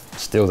coating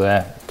still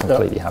there,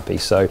 completely happy.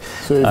 So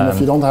even if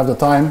you don't have the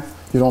time,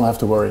 you don't have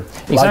to worry.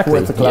 Exactly. Like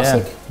with the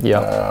classic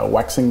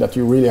waxing that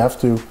you really have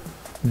to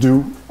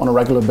do on a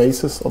regular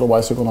basis,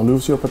 otherwise you're going to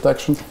lose your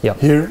protection.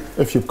 Here,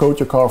 if you coat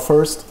your car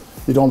first,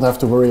 you don't have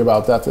to worry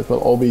about that. It will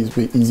always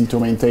be easy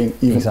to maintain,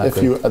 even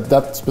if you at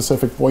that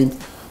specific point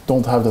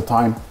don't have the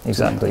time.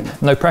 Exactly.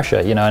 No pressure,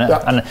 you know,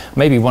 and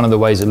maybe one of the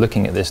ways of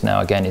looking at this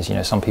now again is, you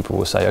know, some people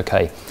will say,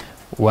 okay,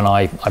 when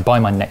I buy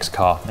my next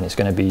car and it's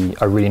going to be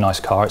a really nice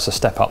car, it's a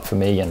step up for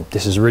me, and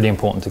this is really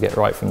important to get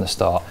right from the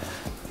start.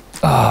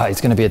 It's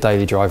going to be a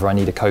daily driver, I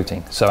need a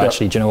coating. So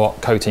actually, do you know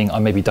what, coating, I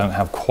maybe don't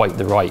have quite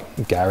the right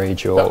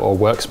garage or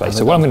workspace.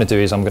 So what I'm going to do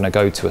is I'm going to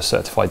go to a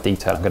certified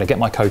detail, I'm going to get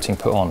my coating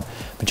put on.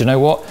 But you know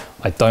what,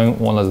 I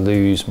don't want to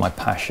lose my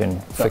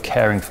passion for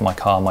caring for my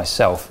car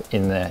myself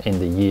in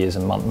the years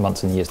and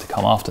months and years to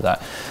come after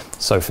that.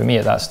 So for me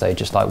at that stage,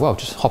 it's like, well,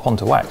 just hop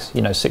onto wax.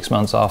 You know, 6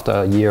 months after,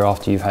 a year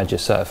after you've had your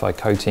certified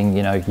coating,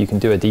 you know, you can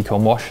do a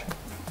decon wash,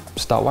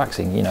 start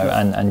waxing, you know,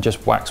 and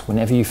just wax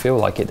whenever you feel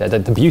like it.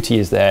 The beauty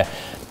is there.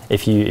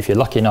 If you're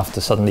lucky enough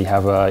to suddenly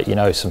have you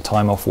know, some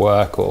time off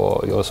work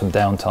or some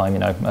downtime, you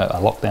know, a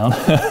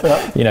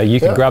lockdown, you know, you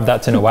can grab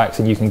that tin of wax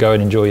and you can go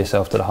and enjoy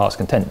yourself to the heart's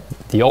content.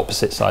 The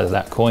opposite side of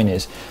that coin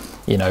is,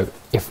 you know,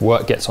 if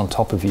work gets on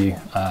top of you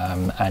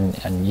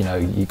and you know,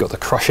 you've got the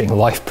crushing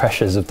life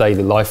pressures of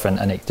daily life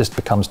and it just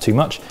becomes too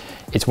much,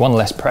 it's one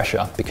less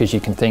pressure, because you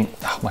can think,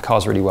 oh, my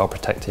car's really well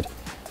protected.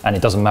 And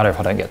it doesn't matter if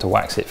I don't get to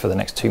wax it for the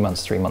next 2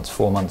 months, 3 months,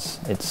 4 months.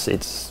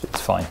 It's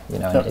fine, you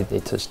know. And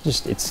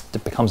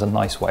it becomes a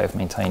nice way of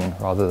maintaining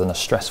rather than a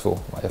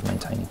stressful way of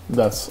maintaining.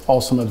 That's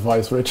awesome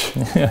advice, Rich.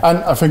 And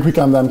I think we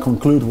can then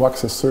conclude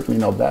wax is certainly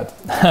not dead.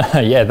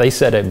 Yeah, they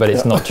said it, but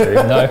it's not true.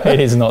 No,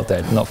 it is not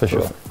dead, not for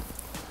sure.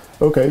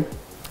 Okay.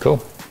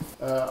 Cool.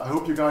 I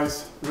hope you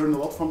guys learned a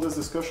lot from this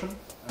discussion,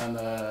 and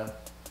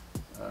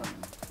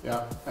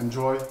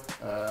enjoy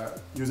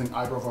using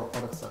either of our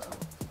products at home.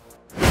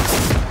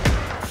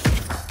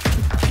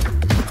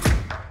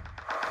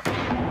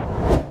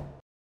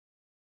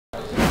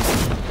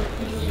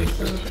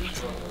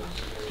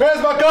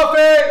 Where's my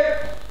coffee?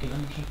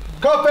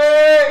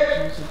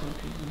 Coffee!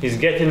 He's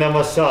getting a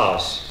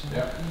massage.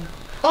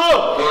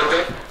 Oh!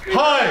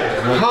 Hi!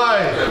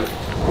 Hi!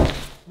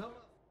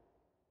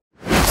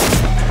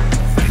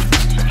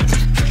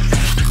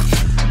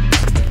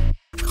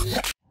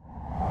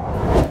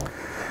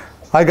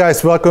 Hi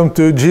guys, welcome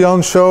to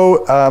GYEON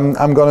Show.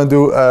 I'm gonna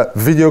do a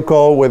video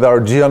call with our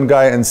GYEON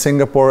guy in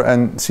Singapore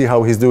and see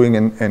how he's doing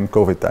in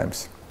COVID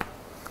times.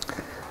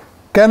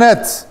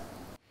 Kenneth!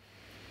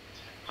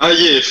 Hi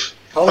Yves,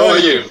 how are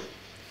you?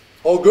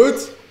 All good?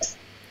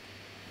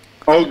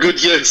 All good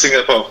here in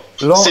Singapore,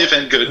 safe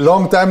and good.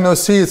 Long time no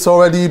see, it's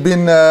already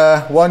been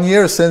 1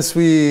 year since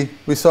we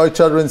saw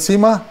each other in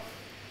SEMA.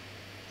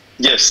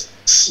 Yes,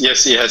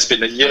 it has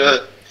been a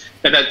year,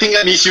 and I think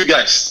I miss you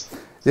guys.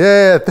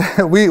 Yeah,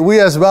 we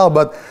as well,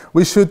 but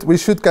we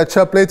should catch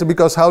up later,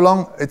 because how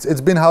long, it's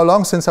been how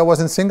long since I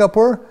was in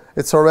Singapore?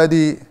 It's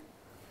already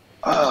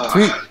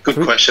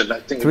good question,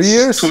 I think 3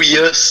 years? 2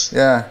 years.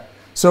 Yeah.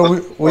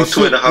 So we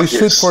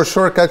should for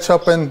sure catch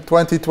up in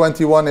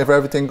 2021 if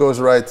everything goes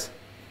right.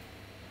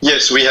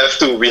 Yes, we have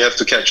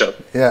to catch up.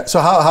 Yeah.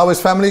 So how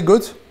is family?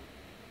 Good?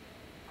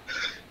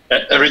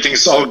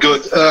 Everything's all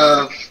good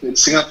in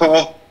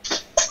Singapore.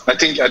 I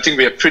think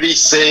we are pretty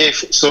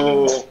safe,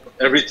 so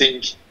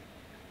everything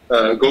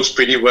goes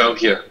pretty well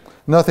here.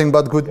 Nothing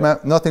but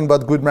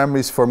good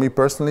memories for me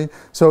personally.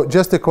 So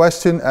just a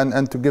question,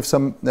 and to give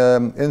some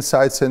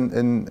insights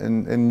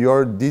in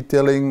your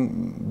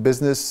detailing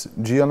business,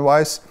 GYEON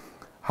wise,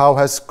 how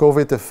has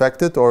COVID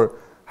affected, or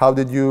how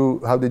did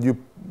you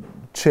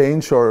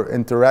change or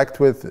interact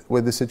with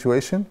the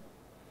situation?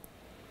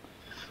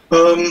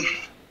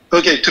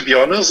 Okay, to be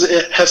honest,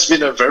 it has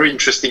been a very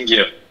interesting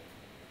year.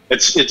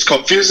 It's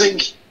confusing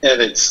and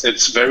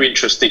it's very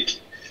interesting.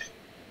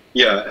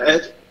 Yeah.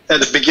 At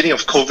the beginning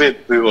of COVID,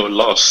 we were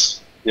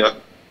lost. Yeah,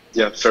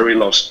 very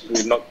lost.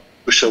 We're not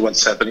too sure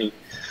what's happening.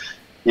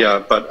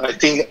 Yeah, but I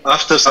think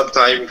after some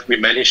time, we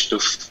managed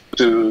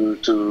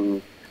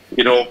to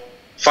you know,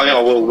 find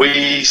our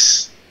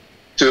ways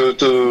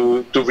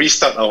to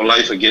restart our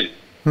life again.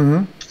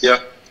 Mm-hmm. Yeah,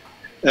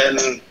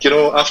 And you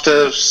know,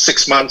 after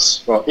 6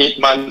 months or 8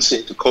 months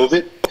into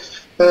COVID,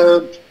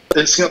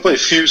 in Singapore it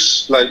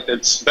feels like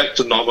it's back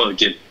to normal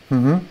again.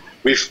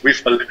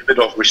 With a little bit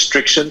of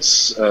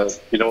restrictions,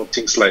 you know,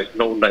 things like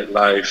no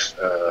nightlife,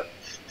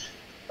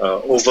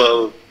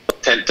 over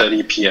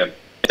 10:30 p.m.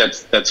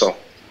 That's all.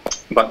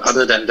 But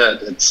other than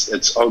that,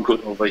 it's all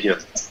good over here.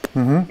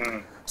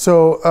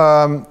 So,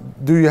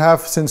 do you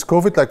have, since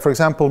COVID, like for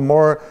example,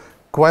 more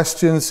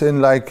questions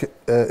in like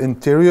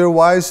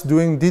interior-wise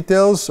doing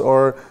details,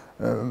 or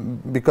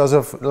because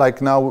of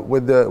like now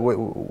with the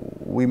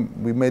we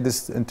made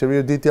this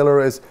interior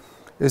detailer,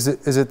 is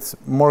it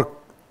more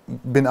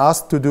been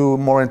asked to do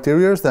more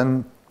interiors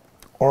than,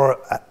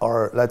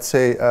 or let's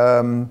say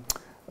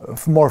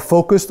more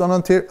focused on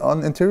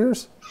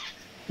interiors?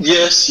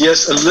 Yes,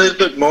 a little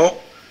bit more.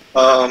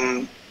 I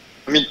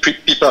mean,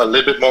 people are a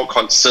little bit more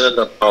concerned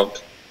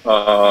about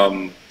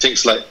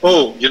things like,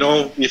 oh, you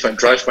know, if I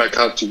drive my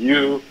car to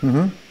you,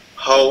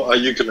 how are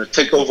you going to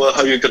take over?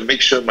 How are you going to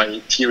make sure my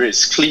interior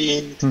is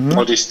clean?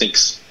 All these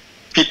things.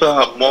 People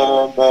are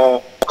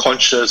more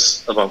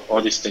conscious about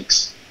all these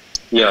things.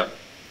 Yeah,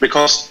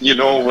 because you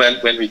know,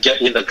 when we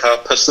get in the car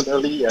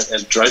personally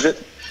and drive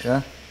it,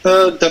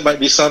 there might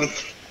be some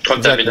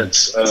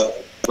contaminants.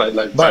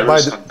 Like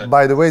virus content.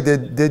 By the way,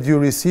 did you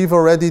receive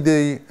already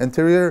the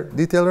interior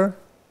detailer?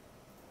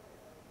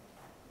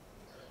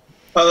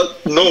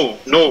 No,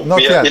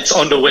 not yet. It's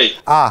on the way.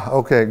 Ah,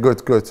 okay,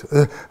 good.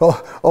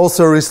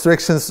 Also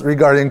restrictions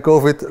regarding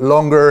COVID,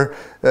 longer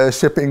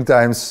shipping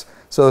times.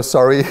 So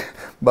sorry,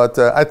 but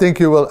I think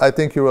you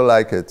will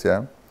like it.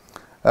 Yeah.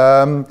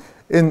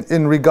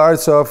 In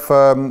regards of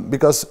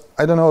because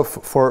I don't know if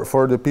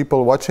for the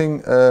people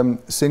watching,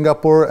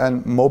 Singapore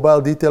and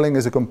mobile detailing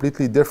is a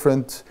completely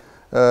different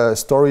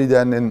story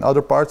than in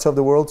other parts of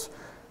the world.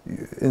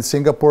 In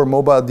Singapore,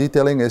 mobile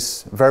detailing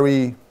is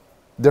very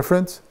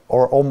different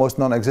or almost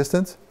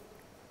non-existent.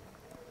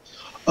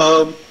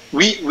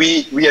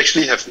 We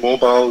actually have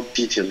mobile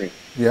detailing.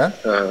 Yeah.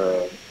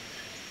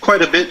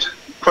 Quite a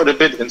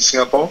bit in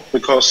Singapore,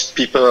 because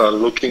people are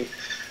looking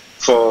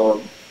for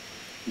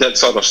that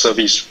sort of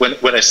service.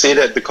 When I say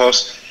that,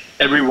 because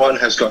everyone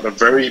has got a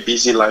very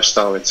busy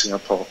lifestyle in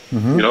Singapore,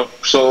 you know.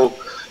 So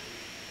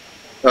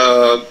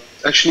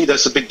actually,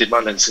 there's a big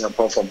demand in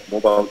Singapore for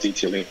mobile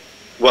detailing.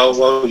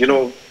 Well, you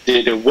know,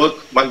 they work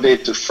Monday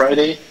to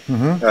Friday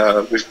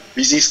with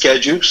busy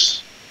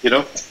schedules, you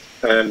know,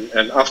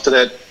 and after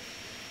that,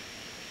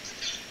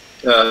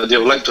 they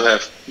would like to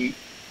have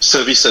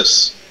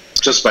services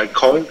just by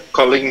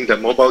calling the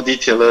mobile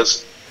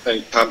detailers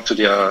and come to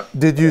their.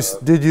 Did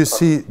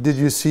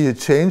you see a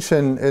change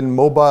in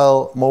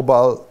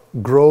mobile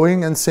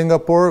growing in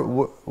Singapore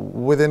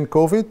within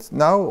COVID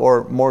now,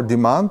 or more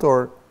demand,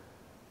 or?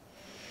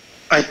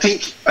 I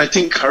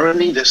think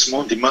currently there's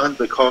more demand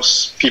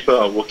because people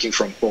are working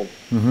from home.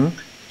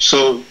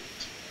 So,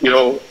 you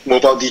know,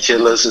 mobile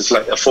detailers is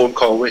like a phone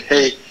call with,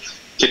 hey,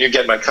 can you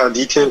get my car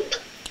detailed?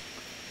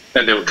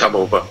 And they will come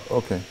over.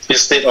 Okay.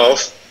 Instead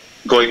of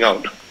going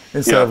out.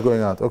 Instead of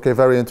going out. Okay,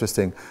 very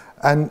interesting.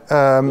 And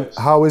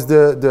how is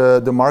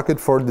the market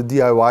for the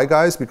DIY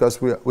guys? Because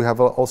we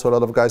have also a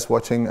lot of guys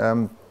watching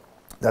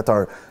that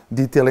are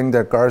detailing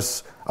their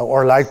cars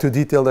or like to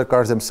detail their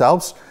cars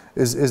themselves.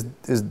 Is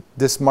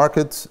this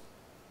market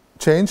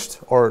changed,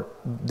 or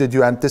did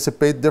you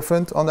anticipate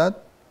different on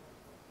that?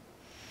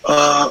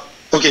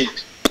 Okay,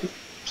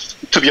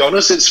 to be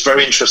honest, it's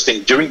very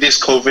interesting. During this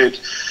COVID,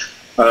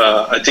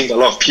 I think a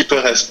lot of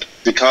people has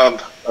become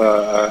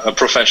a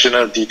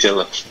professional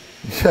detailer.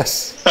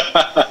 Yes.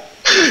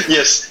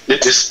 Yes,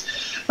 it is.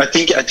 I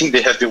think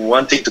they have been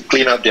wanting to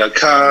clean up their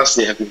cars.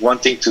 They have been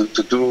wanting to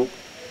do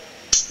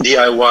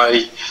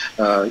DIY,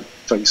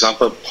 for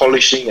example,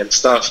 polishing and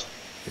stuff.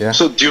 Yeah.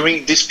 So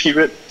during this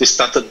period, they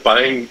started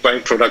buying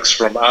products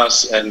from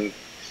us, and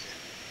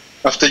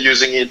after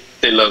using it,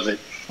 they love it.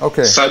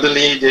 Okay.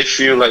 Suddenly, they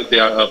feel like they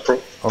are a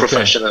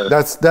professional.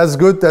 That's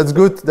good. That's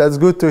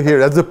good to hear.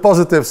 That's the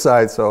positive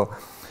side. So.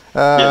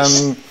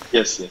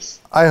 Yes.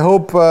 I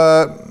hope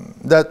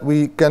that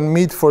we can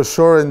meet for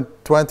sure in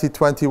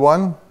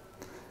 2021,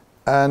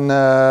 and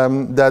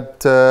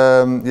that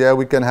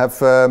we can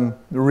have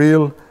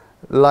real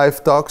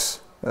live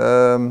talks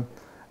and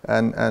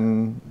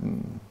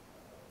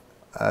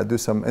do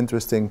some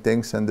interesting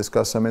things and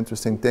discuss some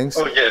interesting things.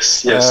 Oh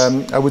yes.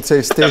 I would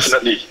say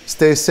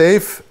stay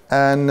safe,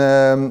 and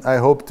I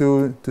hope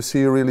to see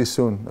you really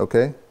soon.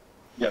 Okay.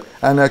 Yeah.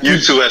 And you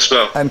too as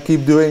well. And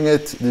keep doing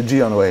it the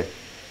GYEON way.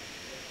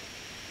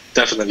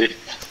 Definitely.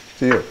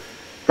 See you.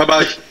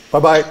 Bye-bye.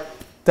 Bye-bye.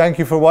 Thank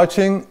you for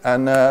watching,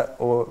 and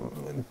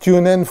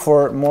tune in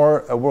for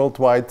more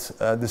worldwide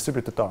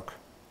distributor talk.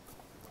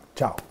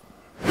 Ciao.